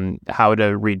how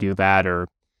to redo that, or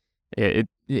it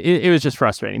was just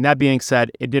frustrating. That being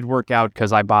said, it did work out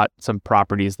because I bought some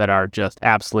properties that are just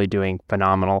absolutely doing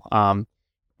phenomenal.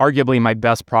 Arguably my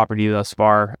best property thus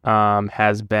far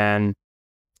has been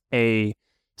a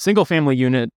single family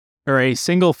unit, or a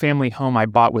single family home I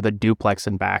bought with a duplex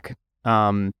in back.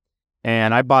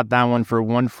 and I bought that one for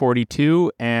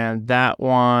 $142, and that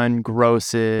one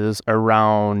grosses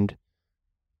around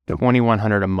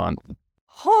 $2,100 a month.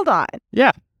 Hold on.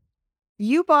 Yeah.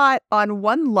 You bought on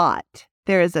one lot.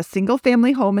 There is a single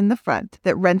family home in the front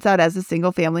that rents out as a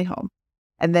single family home.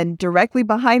 And then directly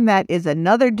behind that is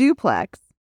another duplex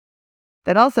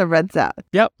that also rents out.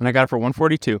 Yep, and I got it for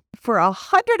 $142. For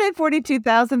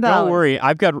 $142,000. Don't worry,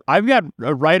 I've got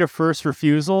a right of first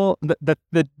refusal.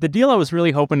 The deal I was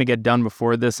really hoping to get done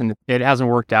before this, and it hasn't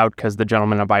worked out because the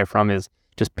gentleman I buy from is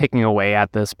just picking away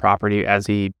at this property as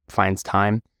he finds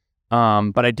time.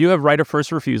 But I do have right of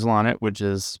first refusal on it, which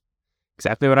is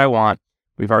exactly what I want.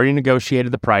 We've already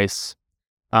negotiated the price.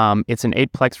 It's an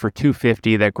 8-plex for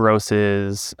 $250 that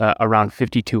grosses around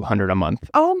 $5,200 a month.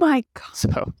 Oh my God.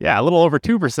 So yeah, a little over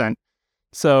 2%.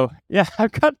 So yeah,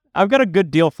 I've got a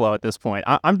good deal flow at this point.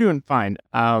 I'm doing fine.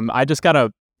 I just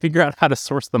gotta figure out how to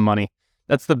source the money.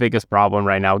 That's the biggest problem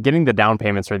right now. Getting the down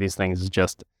payments for these things is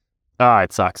just,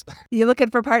 it sucks. You looking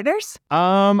for partners?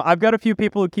 I've got a few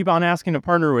people who keep on asking to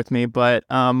partner with me, but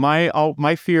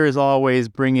my fear is always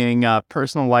bringing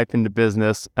personal life into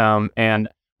business. And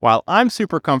while I'm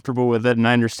super comfortable with it and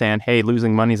I understand, hey,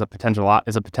 losing money is a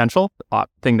potential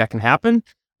thing that can happen,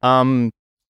 I'm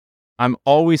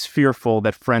always fearful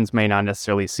that friends may not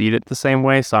necessarily see it the same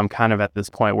way. So I'm kind of at this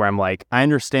point where I'm like, I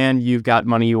understand you've got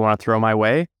money you want to throw my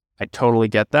way. I totally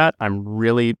get that. I'm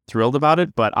really thrilled about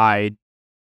it, but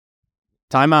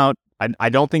time out. I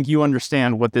don't think you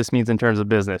understand what this means in terms of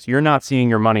business. You're not seeing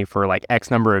your money for like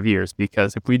X number of years,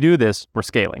 because if we do this, we're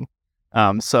scaling.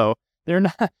 So they're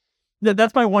not.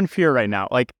 That's my one fear right now.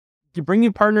 Like, you bring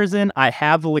new partners in, I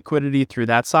have the liquidity through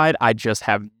that side. I just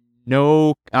have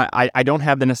I don't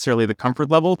have necessarily the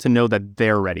comfort level to know that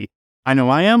they're ready. I know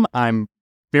I am. I'm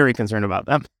very concerned about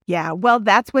them. Yeah, well,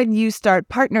 that's when you start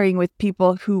partnering with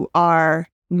people who are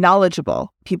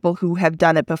knowledgeable, people who have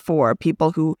done it before,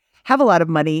 people who have a lot of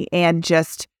money and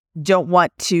just don't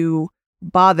want to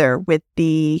bother with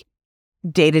the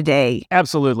day-to-day.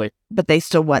 Absolutely. But they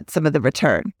still want some of the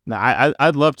return.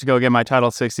 I'd love to go get my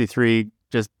Title 63,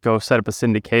 just go set up a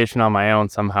syndication on my own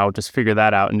somehow, just figure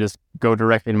that out and just go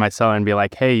directly to my seller and be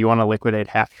like, hey, you want to liquidate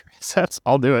half your assets?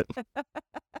 I'll do it.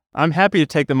 I'm happy to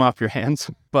take them off your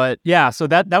hands. But yeah, so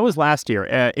that was last year.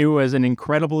 It was an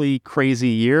incredibly crazy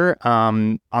year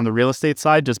on the real estate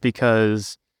side, just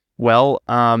because, well,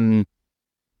 I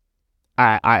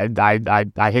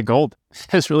hit gold.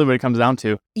 That's really what it comes down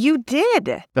to. You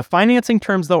did. The financing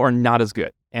terms, though, are not as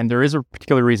good. And there is a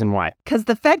particular reason why. Because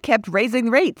the Fed kept raising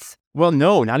rates. Well,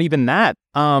 no, not even that.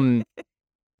 Fannie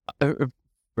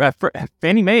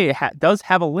Mae does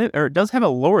have a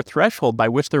lower threshold by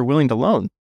which they're willing to loan.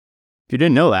 If you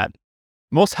didn't know that,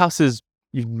 most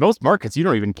markets, you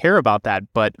don't even care about that.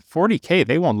 But $40,000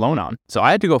 they won't loan on. So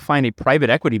I had to go find a private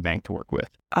equity bank to work with.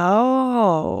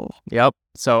 Oh. Yep.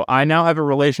 So I now have a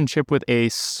relationship with a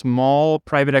small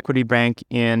private equity bank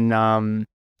in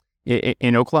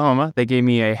Oklahoma. They gave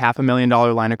me a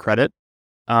 $500,000 line of credit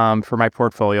for my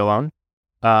portfolio loan.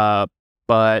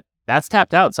 But that's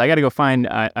tapped out. So I got to go find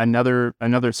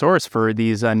another source for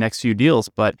these next few deals.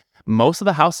 But most of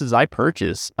the houses I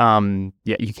purchase,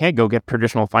 you can't go get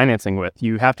traditional financing with.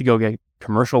 You have to go get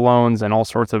commercial loans and all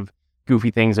sorts of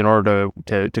goofy things in order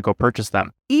to go purchase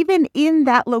them. Even in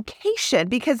that location,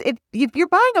 because if you're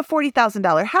buying a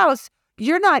 $40,000 house,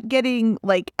 you're not getting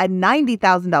like a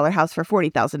 $90,000 house for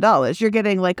 $40,000. You're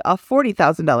getting like a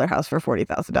 $40,000 house for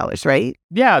 $40,000, right?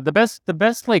 Yeah, the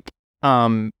best like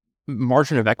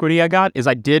margin of equity I got is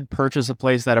I did purchase a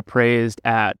place that appraised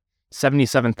at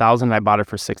 $77,000. I bought it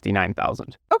for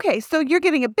 $69,000. Okay, so you're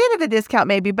getting a bit of a discount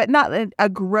maybe, but not a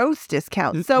gross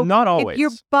discount. So not always. If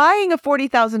you're buying a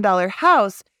 $40,000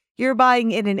 house, you're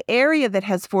buying in an area that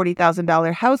has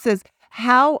 $40,000 houses.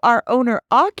 How are owner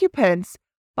occupants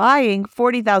buying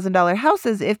 $40,000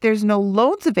 houses if there's no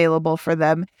loans available for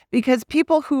them? Because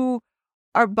people who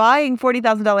are buying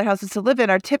 $40,000 houses to live in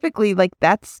are typically like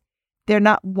they're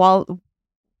not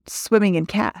swimming in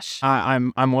cash.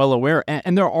 I'm well aware,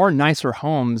 and there are nicer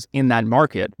homes in that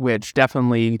market which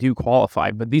definitely do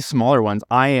qualify, but these smaller ones,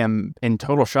 I am in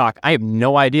total shock. I have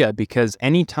no idea, because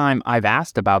anytime I've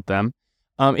asked about them,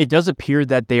 it does appear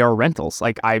that they are rentals.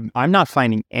 Like I'm not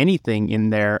finding anything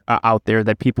in there out there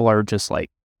that people are just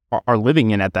like are living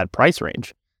in at that price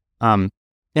range. And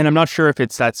I'm not sure if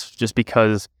that's just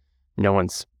because no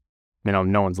one's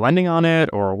lending on it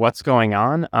or what's going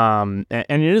on. And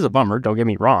it is a bummer, don't get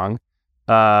me wrong.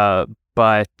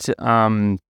 But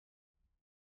I'm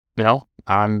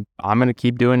going to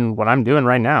keep doing what I'm doing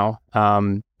right now.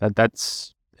 I'm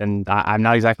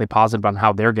not exactly positive on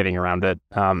how they're getting around it.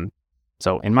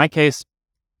 So in my case,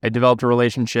 I developed a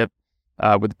relationship.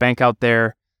 with the bank out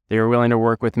there. They were willing to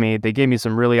work with me. They gave me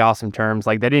some really awesome terms.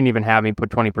 Like, they didn't even have me put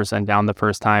 20% down the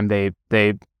first time. They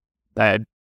did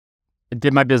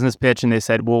my business pitch and they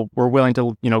said, well, we're willing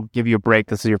to, give you a break.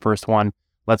 This is your first one.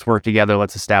 Let's work together.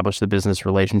 Let's establish the business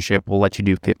relationship. We'll let you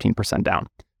do 15% down.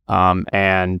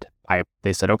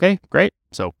 They said, okay, great.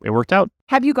 So it worked out.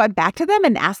 Have you gone back to them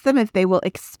and asked them if they will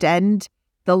extend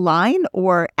the line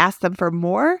or ask them for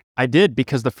more? I did,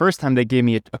 because the first time they gave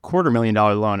me a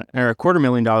 $250,000 loan or a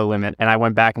 $250,000 limit. And I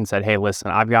went back and said, hey,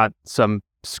 listen, I got some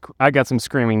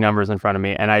screaming numbers in front of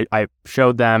me. And I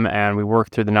showed them and we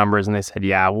worked through the numbers and they said,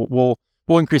 yeah, we'll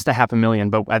increase to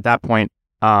 $500,000. But at that point,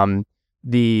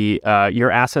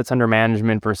 your assets under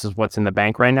management versus what's in the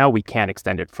bank right now, we can't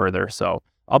extend it further. So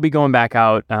I'll be going back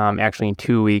out actually in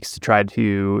 2 weeks to try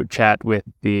to chat with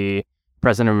the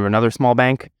president of another small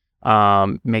bank,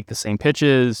 make the same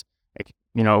pitches,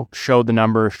 show the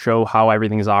numbers, show how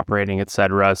everything is operating, et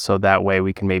cetera. So that way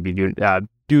we can maybe do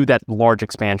that large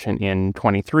expansion in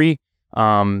 23.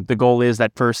 The goal is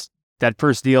that first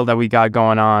deal that we got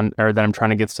going on, or that I'm trying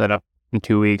to get set up in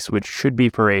 2 weeks, which should be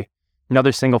for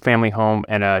another single family home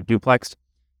and a duplex.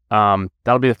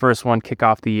 That'll be the first one, kick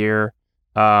off the year.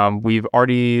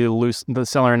 The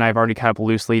seller and I have already kind of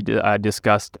loosely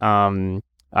discussed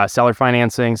seller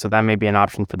financing, so that may be an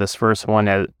option for this first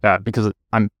one, because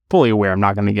I'm fully aware I'm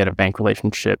not going to get a bank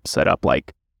relationship set up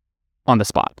like on the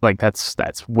spot. Like that's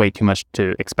way too much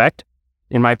to expect,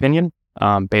 in my opinion,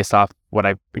 based off what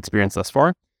I've experienced thus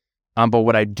far. But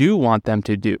what I do want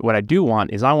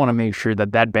is I want to make sure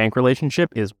that bank relationship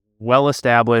is well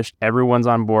established, everyone's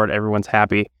on board, everyone's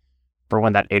happy for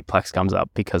when that 8plex comes up,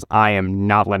 because I am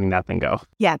not letting that thing go.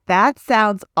 Yeah, that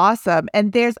sounds awesome.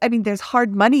 And there's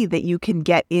hard money that you can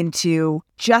get into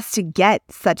just to get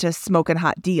such a smoking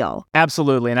hot deal.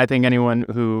 Absolutely. And I think anyone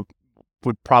who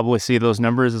would probably see those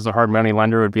numbers as a hard money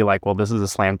lender would be like, well, this is a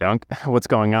slam dunk. What's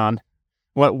going on?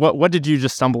 What did you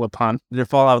just stumble upon? Did it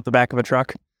fall out the back of a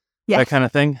truck? Yes. That kind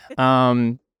of thing.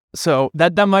 So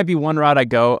that might be one route I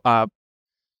go.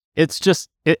 It's just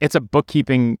it's a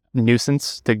bookkeeping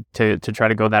nuisance to try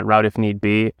to go that route if need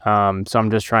be. So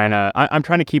I'm just trying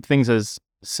to keep things as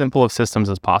simple of systems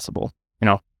as possible.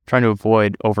 Trying to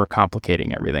avoid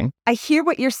overcomplicating everything. I hear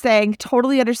what you're saying.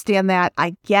 Totally understand that.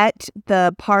 I get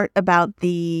the part about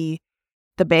the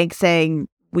bank saying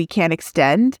we can't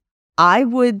extend. I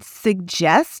would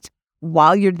suggest,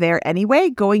 while you're there anyway,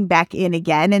 going back in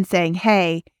again and saying,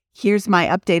 hey, here's my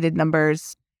updated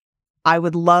numbers. I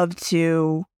would love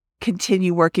to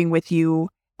continue working with you.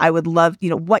 I would love,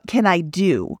 what can I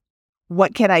do?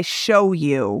 What can I show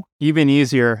you? Even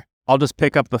easier, I'll just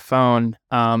pick up the phone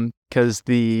because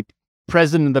the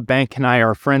president of the bank and I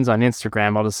are friends on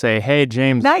Instagram. I'll just say, hey,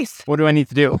 James, nice. What do I need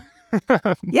to do?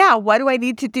 Yeah, what do I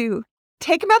need to do?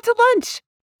 Take him out to lunch.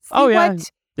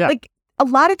 Yeah. Like, a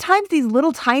lot of times these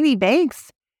little tiny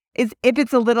banks, if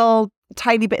it's a little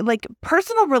tiny bit, like,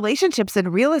 personal relationships in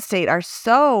real estate are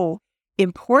so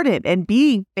important, and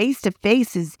being face to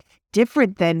face is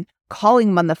different than calling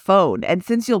them on the phone. And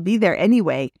since you'll be there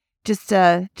anyway, just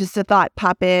a thought,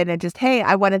 pop in and just, hey,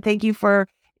 I want to thank you for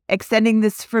extending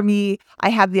this for me. I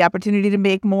have the opportunity to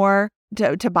make more,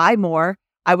 to buy more.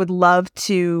 I would love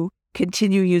to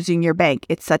continue using your bank.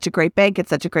 It's such a great bank. It's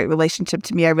such a great relationship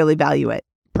to me. I really value it.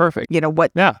 Perfect.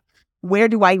 Where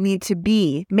do I need to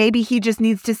be? Maybe he just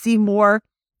needs to see more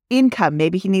income.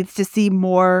 Maybe he needs to see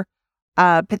more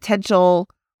potential,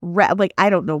 I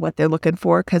don't know what they're looking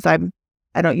for, because I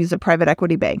don't use a private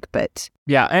equity bank, but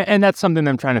yeah, and that's something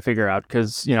I'm trying to figure out,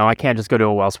 because I can't just go to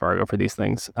a Wells Fargo for these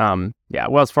things.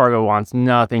 Wells Fargo wants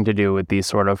nothing to do with these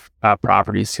sort of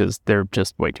properties because they're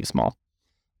just way too small.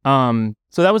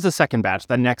 So that was the second batch,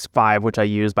 the next 5, which I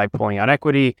used by pulling out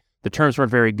equity. The terms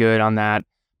weren't very good on that,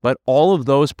 but all of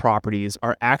those properties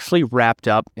are actually wrapped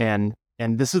up, and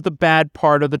this is the bad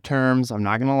part of the terms. I'm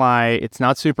not going to lie. It's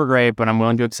not super great, but I'm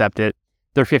willing to accept it.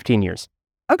 They're 15 years.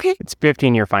 Okay. It's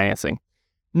 15-year financing.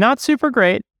 Not super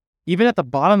great. Even at the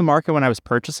bottom of the market when I was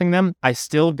purchasing them, I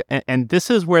still, and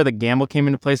this is where the gamble came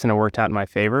into place and it worked out in my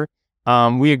favor.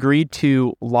 We agreed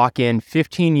to lock in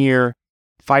 15-year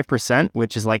 5%,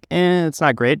 which is like, it's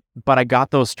not great, but I got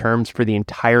those terms for the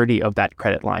entirety of that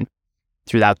credit line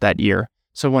throughout that year.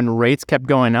 So when rates kept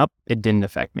going up, it didn't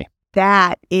affect me.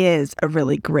 That is a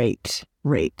really great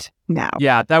rate now.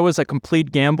 Yeah, that was a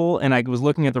complete gamble. And I was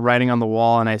looking at the writing on the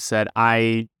wall and I said,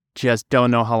 I just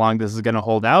don't know how long this is going to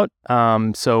hold out.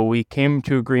 So we came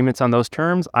to agreements on those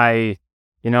terms. I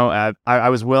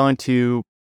was willing to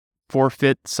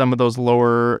forfeit some of those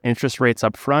lower interest rates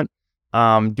up front,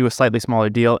 do a slightly smaller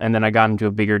deal, and then I got into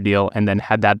a bigger deal and then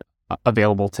had that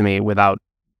available to me without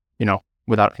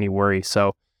any worry.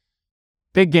 So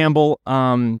big gamble.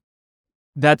 That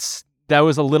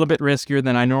was a little bit riskier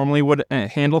than I normally would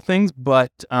handle things,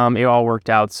 but it all worked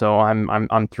out. So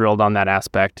I'm thrilled on that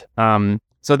aspect.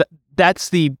 So that's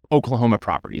the Oklahoma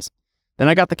properties. Then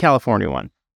I got the California one.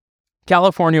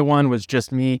 California one was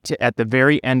just me at the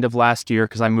very end of last year,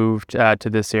 because I moved to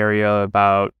this area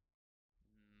about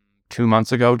 2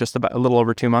 months ago, just about a little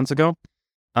over 2 months ago.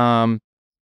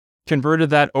 Converted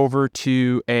that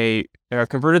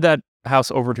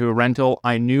house over to a rental.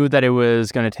 I knew that it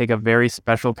was going to take a very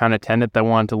special kind of tenant that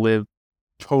wanted to live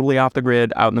totally off the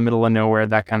grid, out in the middle of nowhere,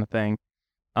 that kind of thing.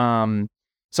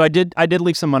 So I did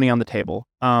leave some money on the table.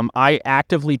 I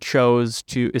actively chose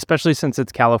to, especially since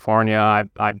it's California,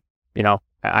 I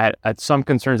had some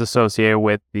concerns associated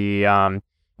with the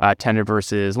tenant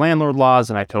versus landlord laws,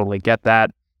 and I totally get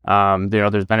that.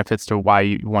 There's benefits to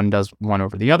why one does one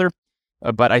over the other.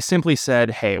 But I simply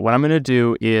said, hey, what I'm going to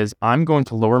do is I'm going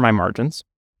to lower my margins.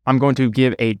 I'm going to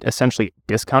give a essentially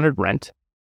discounted rent.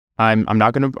 I'm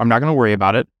not going to worry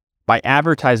about it. By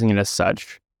advertising it as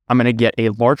such, I'm going to get a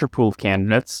larger pool of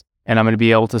candidates, and I'm going to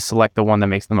be able to select the one that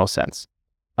makes the most sense.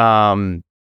 And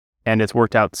it's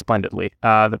worked out splendidly.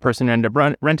 The person who ended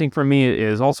up renting from me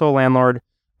is also a landlord.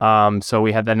 So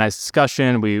we had that nice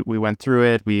discussion. We went through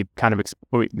it. We kind of,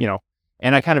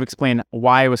 and I kind of explained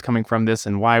why I was coming from this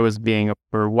and why it was almost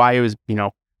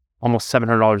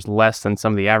 $700 less than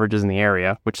some of the averages in the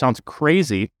area, which sounds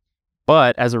crazy.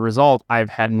 But as a result, I've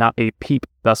had not a peep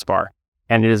thus far,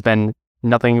 and it has been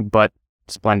nothing but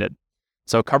splendid.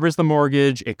 So it covers the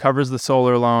mortgage, it covers the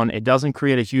solar loan. It doesn't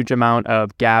create a huge amount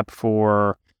of gap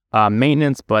for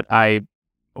maintenance, but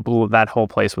that whole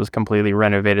place was completely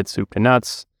renovated soup to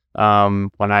nuts by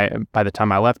the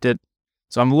time I left it.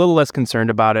 So I'm a little less concerned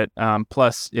about it.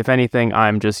 Plus, if anything,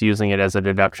 I'm just using it as a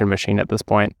deduction machine at this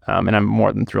point, and I'm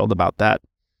more than thrilled about that.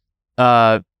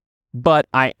 But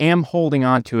I am holding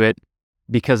on to it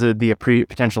because of the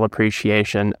potential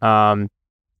appreciation.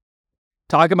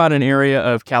 Talk about an area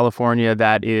of California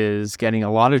that is getting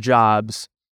a lot of jobs.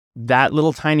 That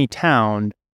little tiny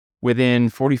town, within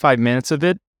 45 minutes of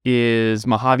it, is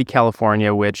Mojave,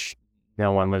 California, which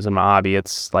no one lives in Mojave.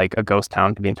 It's like a ghost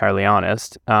town, to be entirely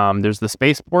honest. There's the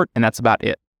spaceport, and that's about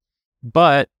it.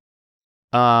 But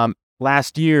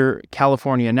last year,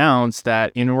 California announced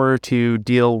that in order to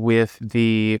deal with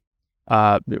the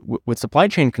with supply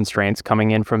chain constraints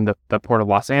coming in from the port of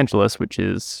Los Angeles, which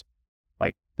is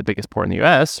like the biggest port in the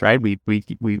U.S., right? We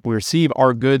receive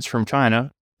our goods from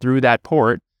China through that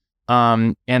port,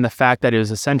 and the fact that it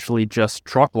was essentially just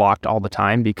truck locked all the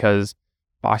time because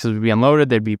boxes would be unloaded,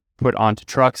 they'd be put onto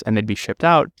trucks, and they'd be shipped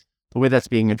out. The way that's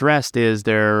being addressed is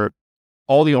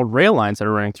all the old rail lines that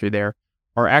are running through there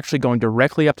are actually going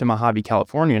directly up to Mojave,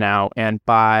 California now. And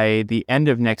by the end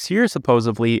of next year,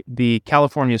 supposedly, the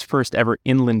California's first ever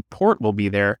inland port will be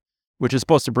there, which is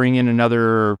supposed to bring in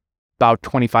another about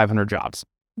 2,500 jobs.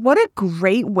 What a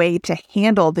great way to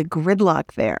handle the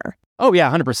gridlock there. Oh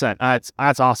yeah, 100%.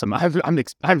 That's awesome.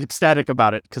 I'm ecstatic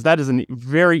about it because that is a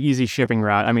very easy shipping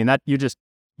route. I mean, that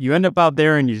you end up out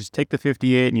there and you just take the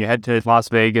 58 and you head to Las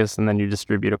Vegas and then you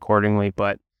distribute accordingly.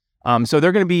 But so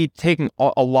they're going to be taking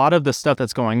a lot of the stuff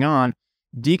that's going on,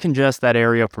 decongest that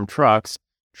area from trucks,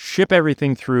 ship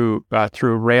everything through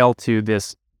rail to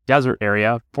this desert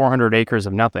area, 400 acres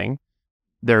of nothing.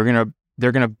 They're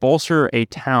gonna bolster a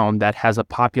town that has a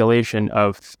population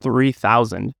of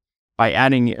 3,000 by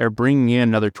adding or bringing in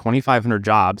another 2,500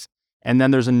 jobs. And then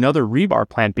there's another rebar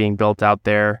plant being built out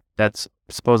there that's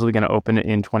supposedly going to open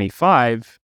in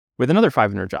 25 with another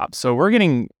 500 jobs. So we're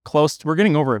getting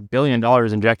over $1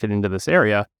 billion injected into this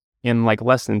area in like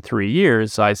less than 3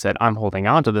 years. So I said, I'm holding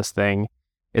on to this thing.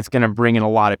 It's going to bring in a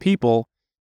lot of people.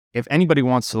 If anybody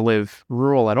wants to live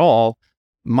rural at all,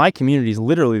 my community is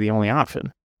literally the only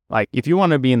option. Like if you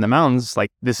want to be in the mountains,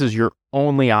 like this is your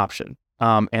only option.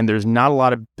 And there's not a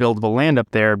lot of buildable land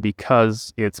up there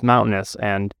because it's mountainous,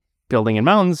 and building in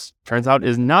mountains turns out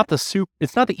is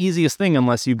it's not the easiest thing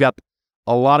unless you've got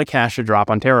a lot of cash to drop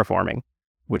on terraforming,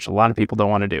 which a lot of people don't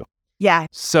want to do. Yeah.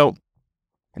 So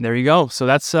there you go. So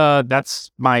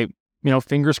that's my,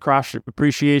 fingers crossed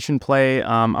appreciation play.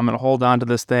 I'm going to hold on to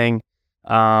this thing.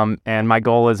 And my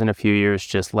goal is in a few years,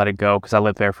 just let it go because I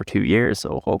lived there for 2 years.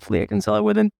 So hopefully I can sell it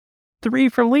within 3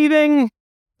 from leaving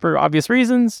for obvious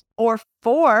reasons. Or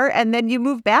 4, and then you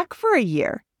move back for a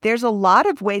year. There's a lot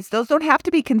of ways. Those don't have to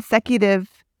be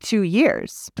consecutive 2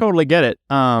 years. Totally get it.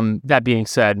 That being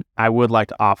said, I would like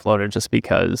to offload it just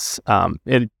because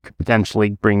it could potentially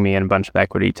bring me in a bunch of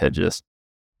equity to just,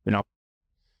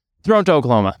 throw it to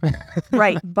Oklahoma.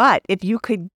 Right. But if you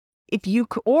could,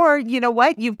 or you know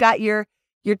what, you've got your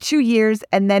your 2 years,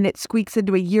 and then it squeaks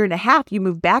into a year and a half, you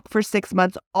move back for 6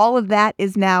 months, all of that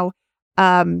is now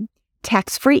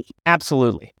tax-free.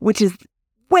 Absolutely. Which is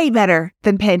way better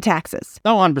than paying taxes.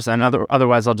 No, 100%.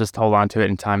 Otherwise, I'll just hold on to it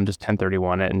in time, just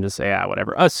 1031 it and just say,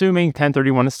 whatever. Assuming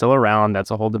 1031 is still around,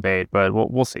 that's a whole debate, but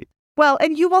we'll see. Well,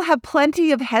 and you will have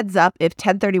plenty of heads up if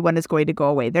 1031 is going to go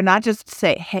away. They're not just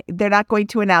they're not going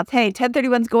to announce, hey,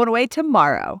 1031 is going away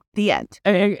tomorrow. The end.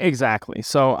 Exactly.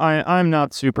 So I'm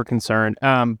not super concerned.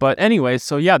 But anyway,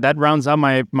 so yeah, that rounds out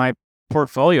my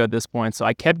portfolio at this point. So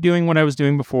I kept doing what I was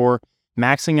doing before,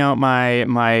 maxing out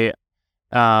my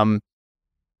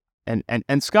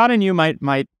and Scott and you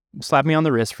might slap me on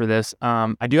the wrist for this.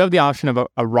 I do have the option of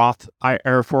a Roth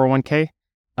IRA 401k.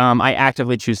 I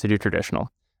actively choose to do traditional.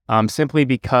 Simply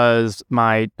because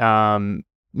my,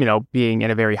 being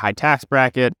in a very high tax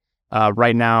bracket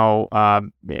right now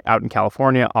out in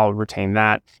California, I'll retain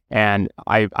that. And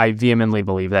I vehemently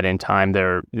believe that in time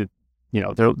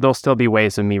there'll still be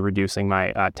ways of me reducing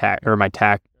my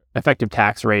effective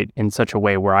tax rate in such a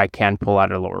way where I can pull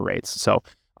out at lower rates. So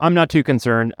I'm not too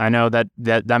concerned. I know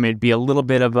that may be a little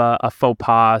bit of a faux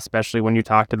pas, especially when you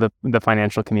talk to the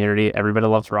financial community. Everybody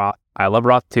loves Roth. I love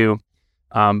Roth too.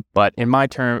 But in my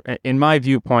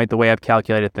viewpoint, the way I've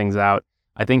calculated things out,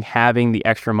 I think having the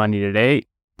extra money today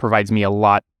provides me a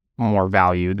lot more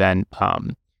value than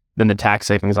the tax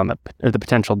savings or the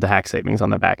potential tax savings on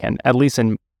the back end, at least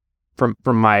from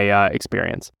my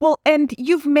experience. Well, and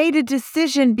you've made a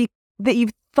decision that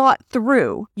you've thought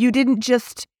through. You didn't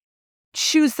just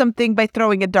choose something by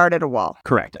throwing a dart at a wall.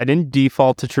 Correct. I didn't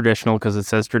default to traditional because it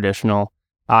says traditional.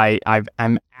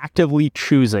 I'm actively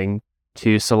choosing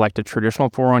to select a traditional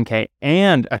 401k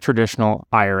and a traditional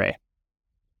IRA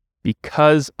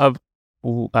because of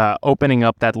opening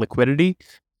up that liquidity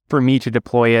for me to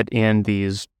deploy it in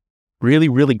these really,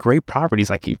 really great properties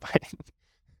I keep finding.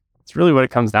 It's really what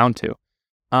it comes down to.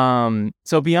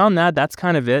 So beyond that, that's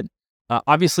kind of it.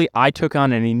 Obviously, I took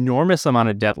on an enormous amount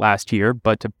of debt last year,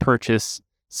 but to purchase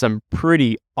some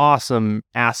pretty awesome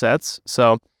assets.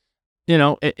 So,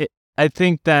 I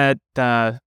think that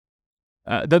the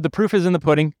proof is in the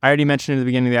pudding. I already mentioned at the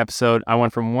beginning of the episode, I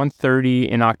went from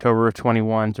 130 in October of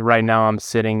 21 to right now I'm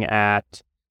sitting at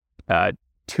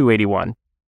 281.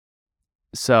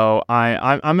 So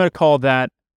I'm going to call that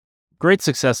great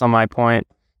success on my point,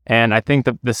 and I think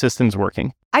the system's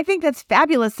working. I think that's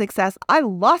fabulous success. I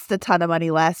lost a ton of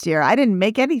money last year. I didn't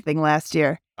make anything last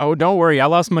year. Oh, don't worry. I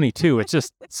lost money too. It's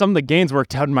just some of the gains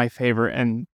worked out in my favor.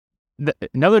 And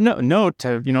another note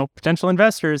to, potential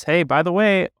investors, hey, by the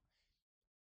way,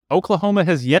 Oklahoma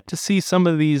has yet to see some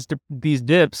of these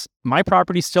dips. My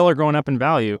properties still are going up in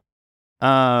value.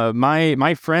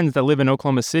 My friends that live in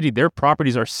Oklahoma City, their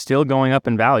properties are still going up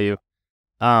in value.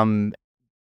 Some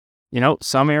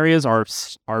areas are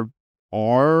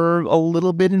a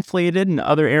little bit inflated and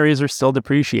other areas are still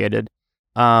depreciated.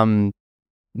 My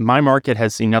market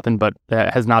has seen nothing but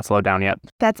has not slowed down yet.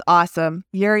 That's awesome.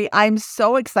 Yuri, I'm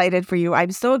so excited for you.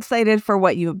 I'm so excited for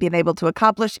what you've been able to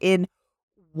accomplish in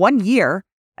 1 year,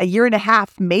 a year and a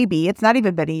half, maybe. It's not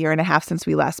even been a year and a half since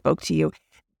we last spoke to you.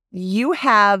 You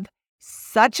have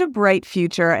such a bright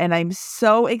future, and I'm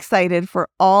so excited for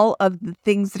all of the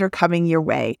things that are coming your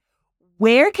way.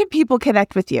 Where can people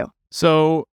connect with you?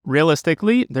 So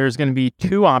realistically, there's going to be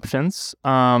two options.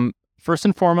 First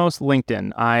and foremost,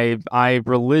 LinkedIn. I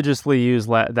religiously use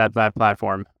that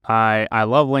platform. I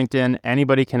love LinkedIn.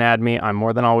 Anybody can add me. I'm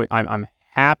more than always. I'm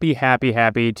happy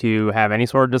to have any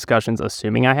sort of discussions,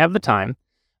 assuming I have the time.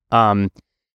 I'm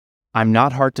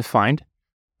not hard to find.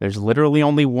 There's literally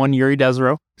only one Yuri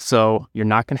Desro, so you're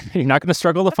not gonna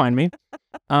struggle to find me.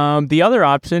 The other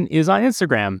option is on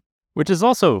Instagram, which is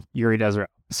also Yuri Desro.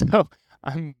 So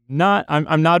I'm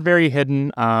not very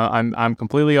hidden. I'm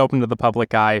completely open to the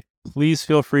public eye. Please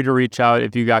feel free to reach out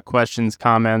if you got questions,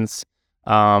 comments.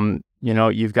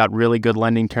 You've got really good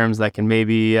lending terms that can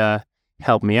maybe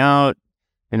help me out.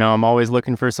 I'm always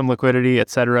looking for some liquidity,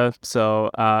 etc.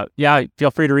 So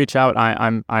feel free to reach out.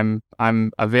 I'm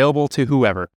available to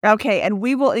whoever. Okay, and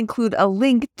we will include a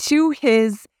link to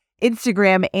his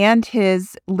Instagram and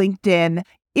his LinkedIn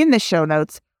in the show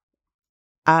notes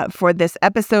for this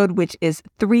episode, which is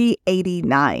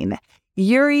 389.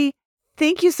 Yuri,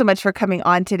 thank you so much for coming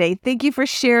on today. Thank you for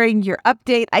sharing your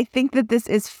update. I think that this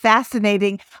is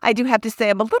fascinating. I do have to say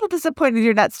I'm a little disappointed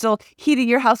you're not still heating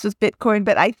your house with Bitcoin,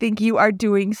 but I think you are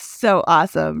doing so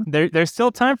awesome. There's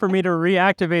still time for me to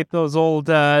reactivate those old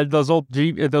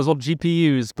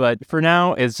GPUs, but for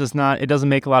now it's just not. It doesn't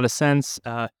make a lot of sense.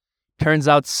 Turns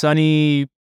out sunny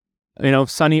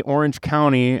Orange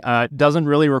County doesn't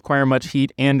really require much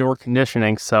heat and or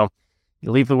conditioning, so You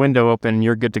leave the window open,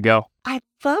 you're good to go. I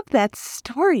love that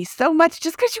story so much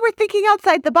just because you were thinking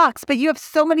outside the box, but you have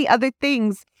so many other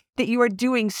things that you are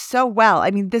doing so well.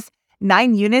 I mean, this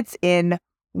 9 units in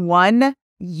 1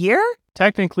 year?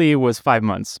 Technically, it was 5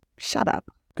 months. Shut up.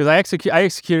 Because I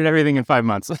executed everything in 5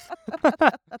 months.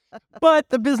 But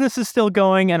the business is still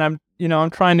going, and I'm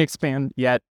trying to expand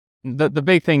yet. The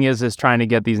big thing is trying to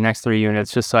get these next 3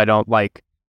 units just so I don't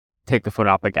take the foot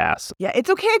off the gas. Yeah, it's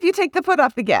okay if you take the foot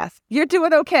off the gas. You're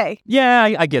doing okay.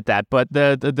 Yeah, I get that, but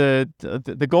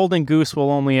the golden goose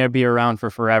will only be around for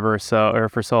forever,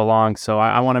 for so long. So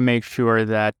I want to make sure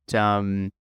that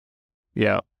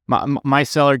my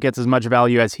seller gets as much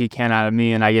value as he can out of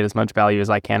me, and I get as much value as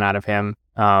I can out of him.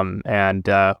 And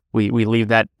we leave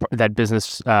that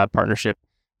business partnership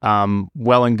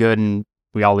well and good, and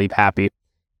we all leave happy.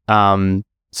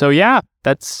 So yeah,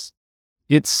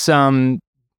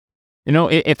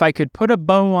 if I could put a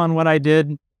bow on what I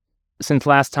did since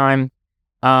last time,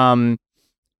 I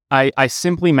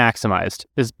simply maximized.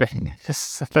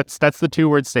 That's the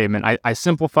 2-word statement. I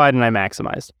simplified and I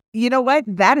maximized. You know what?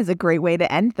 That is a great way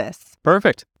to end this.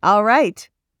 Perfect. All right.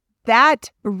 That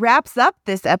wraps up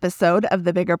this episode of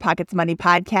the Bigger Pockets Money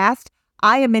podcast.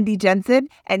 I am Mindy Jensen,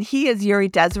 and he is Yuri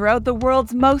Desero, the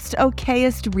world's most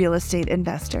okayest real estate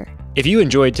investor. If you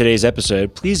enjoyed today's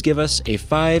episode, please give us a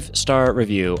 5-star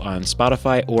review on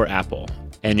Spotify or Apple.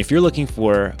 And if you're looking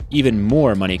for even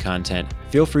more money content,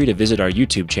 feel free to visit our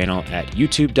YouTube channel at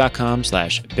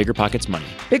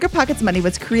youtube.com/biggerpocketsmoney. Bigger Pockets Money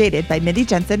was created by Mindy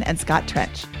Jensen and Scott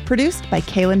Trench. Produced by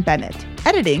Kaylin Bennett.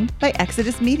 Editing by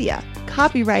Exodus Media.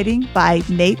 Copywriting by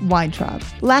Nate Weintraub.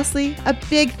 Lastly, a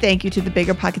big thank you to the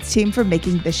Bigger Pockets team for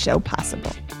making this show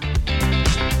possible.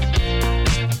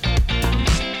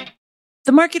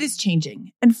 The market is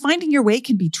changing, and finding your way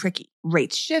can be tricky.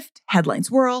 Rates shift,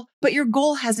 headlines whirl, but your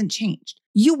goal hasn't changed.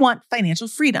 You want financial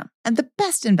freedom, and the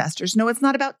best investors know it's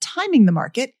not about timing the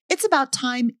market, it's about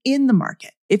time in the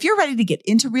market. If you're ready to get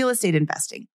into real estate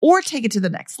investing or take it to the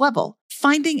next level,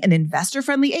 finding an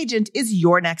investor-friendly agent is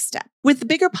your next step. With the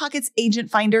Bigger Pockets Agent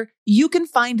Finder, you can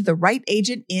find the right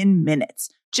agent in minutes.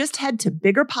 Just head to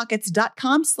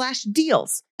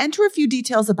biggerpockets.com/deals. Enter a few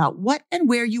details about what and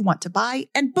where you want to buy,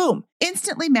 and boom,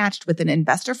 instantly matched with an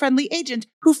investor-friendly agent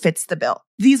who fits the bill.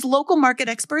 These local market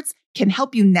experts can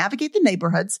help you navigate the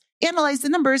neighborhoods, analyze the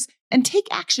numbers, and take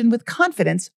action with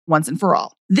confidence once and for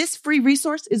all. This free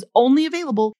resource is only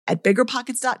available at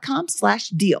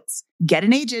biggerpockets.com/deals. Get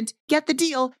an agent, get the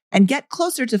deal, and get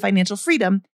closer to financial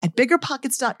freedom at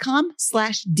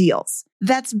biggerpockets.com/deals.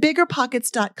 That's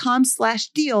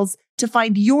biggerpockets.com/deals to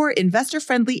find your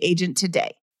investor-friendly agent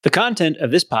today. The content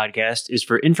of this podcast is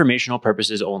for informational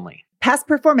purposes only. Past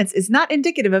performance is not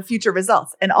indicative of future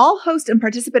results, and all host and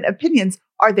participant opinions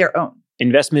are their own.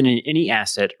 Investment in any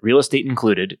asset, real estate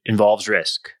included, involves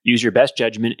risk. Use your best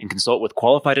judgment and consult with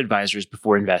qualified advisors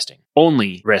before investing.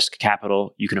 Only risk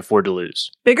capital you can afford to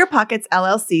lose. Bigger Pockets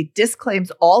LLC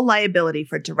disclaims all liability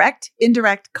for direct,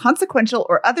 indirect, consequential,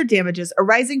 or other damages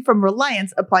arising from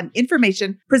reliance upon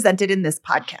information presented in this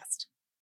podcast.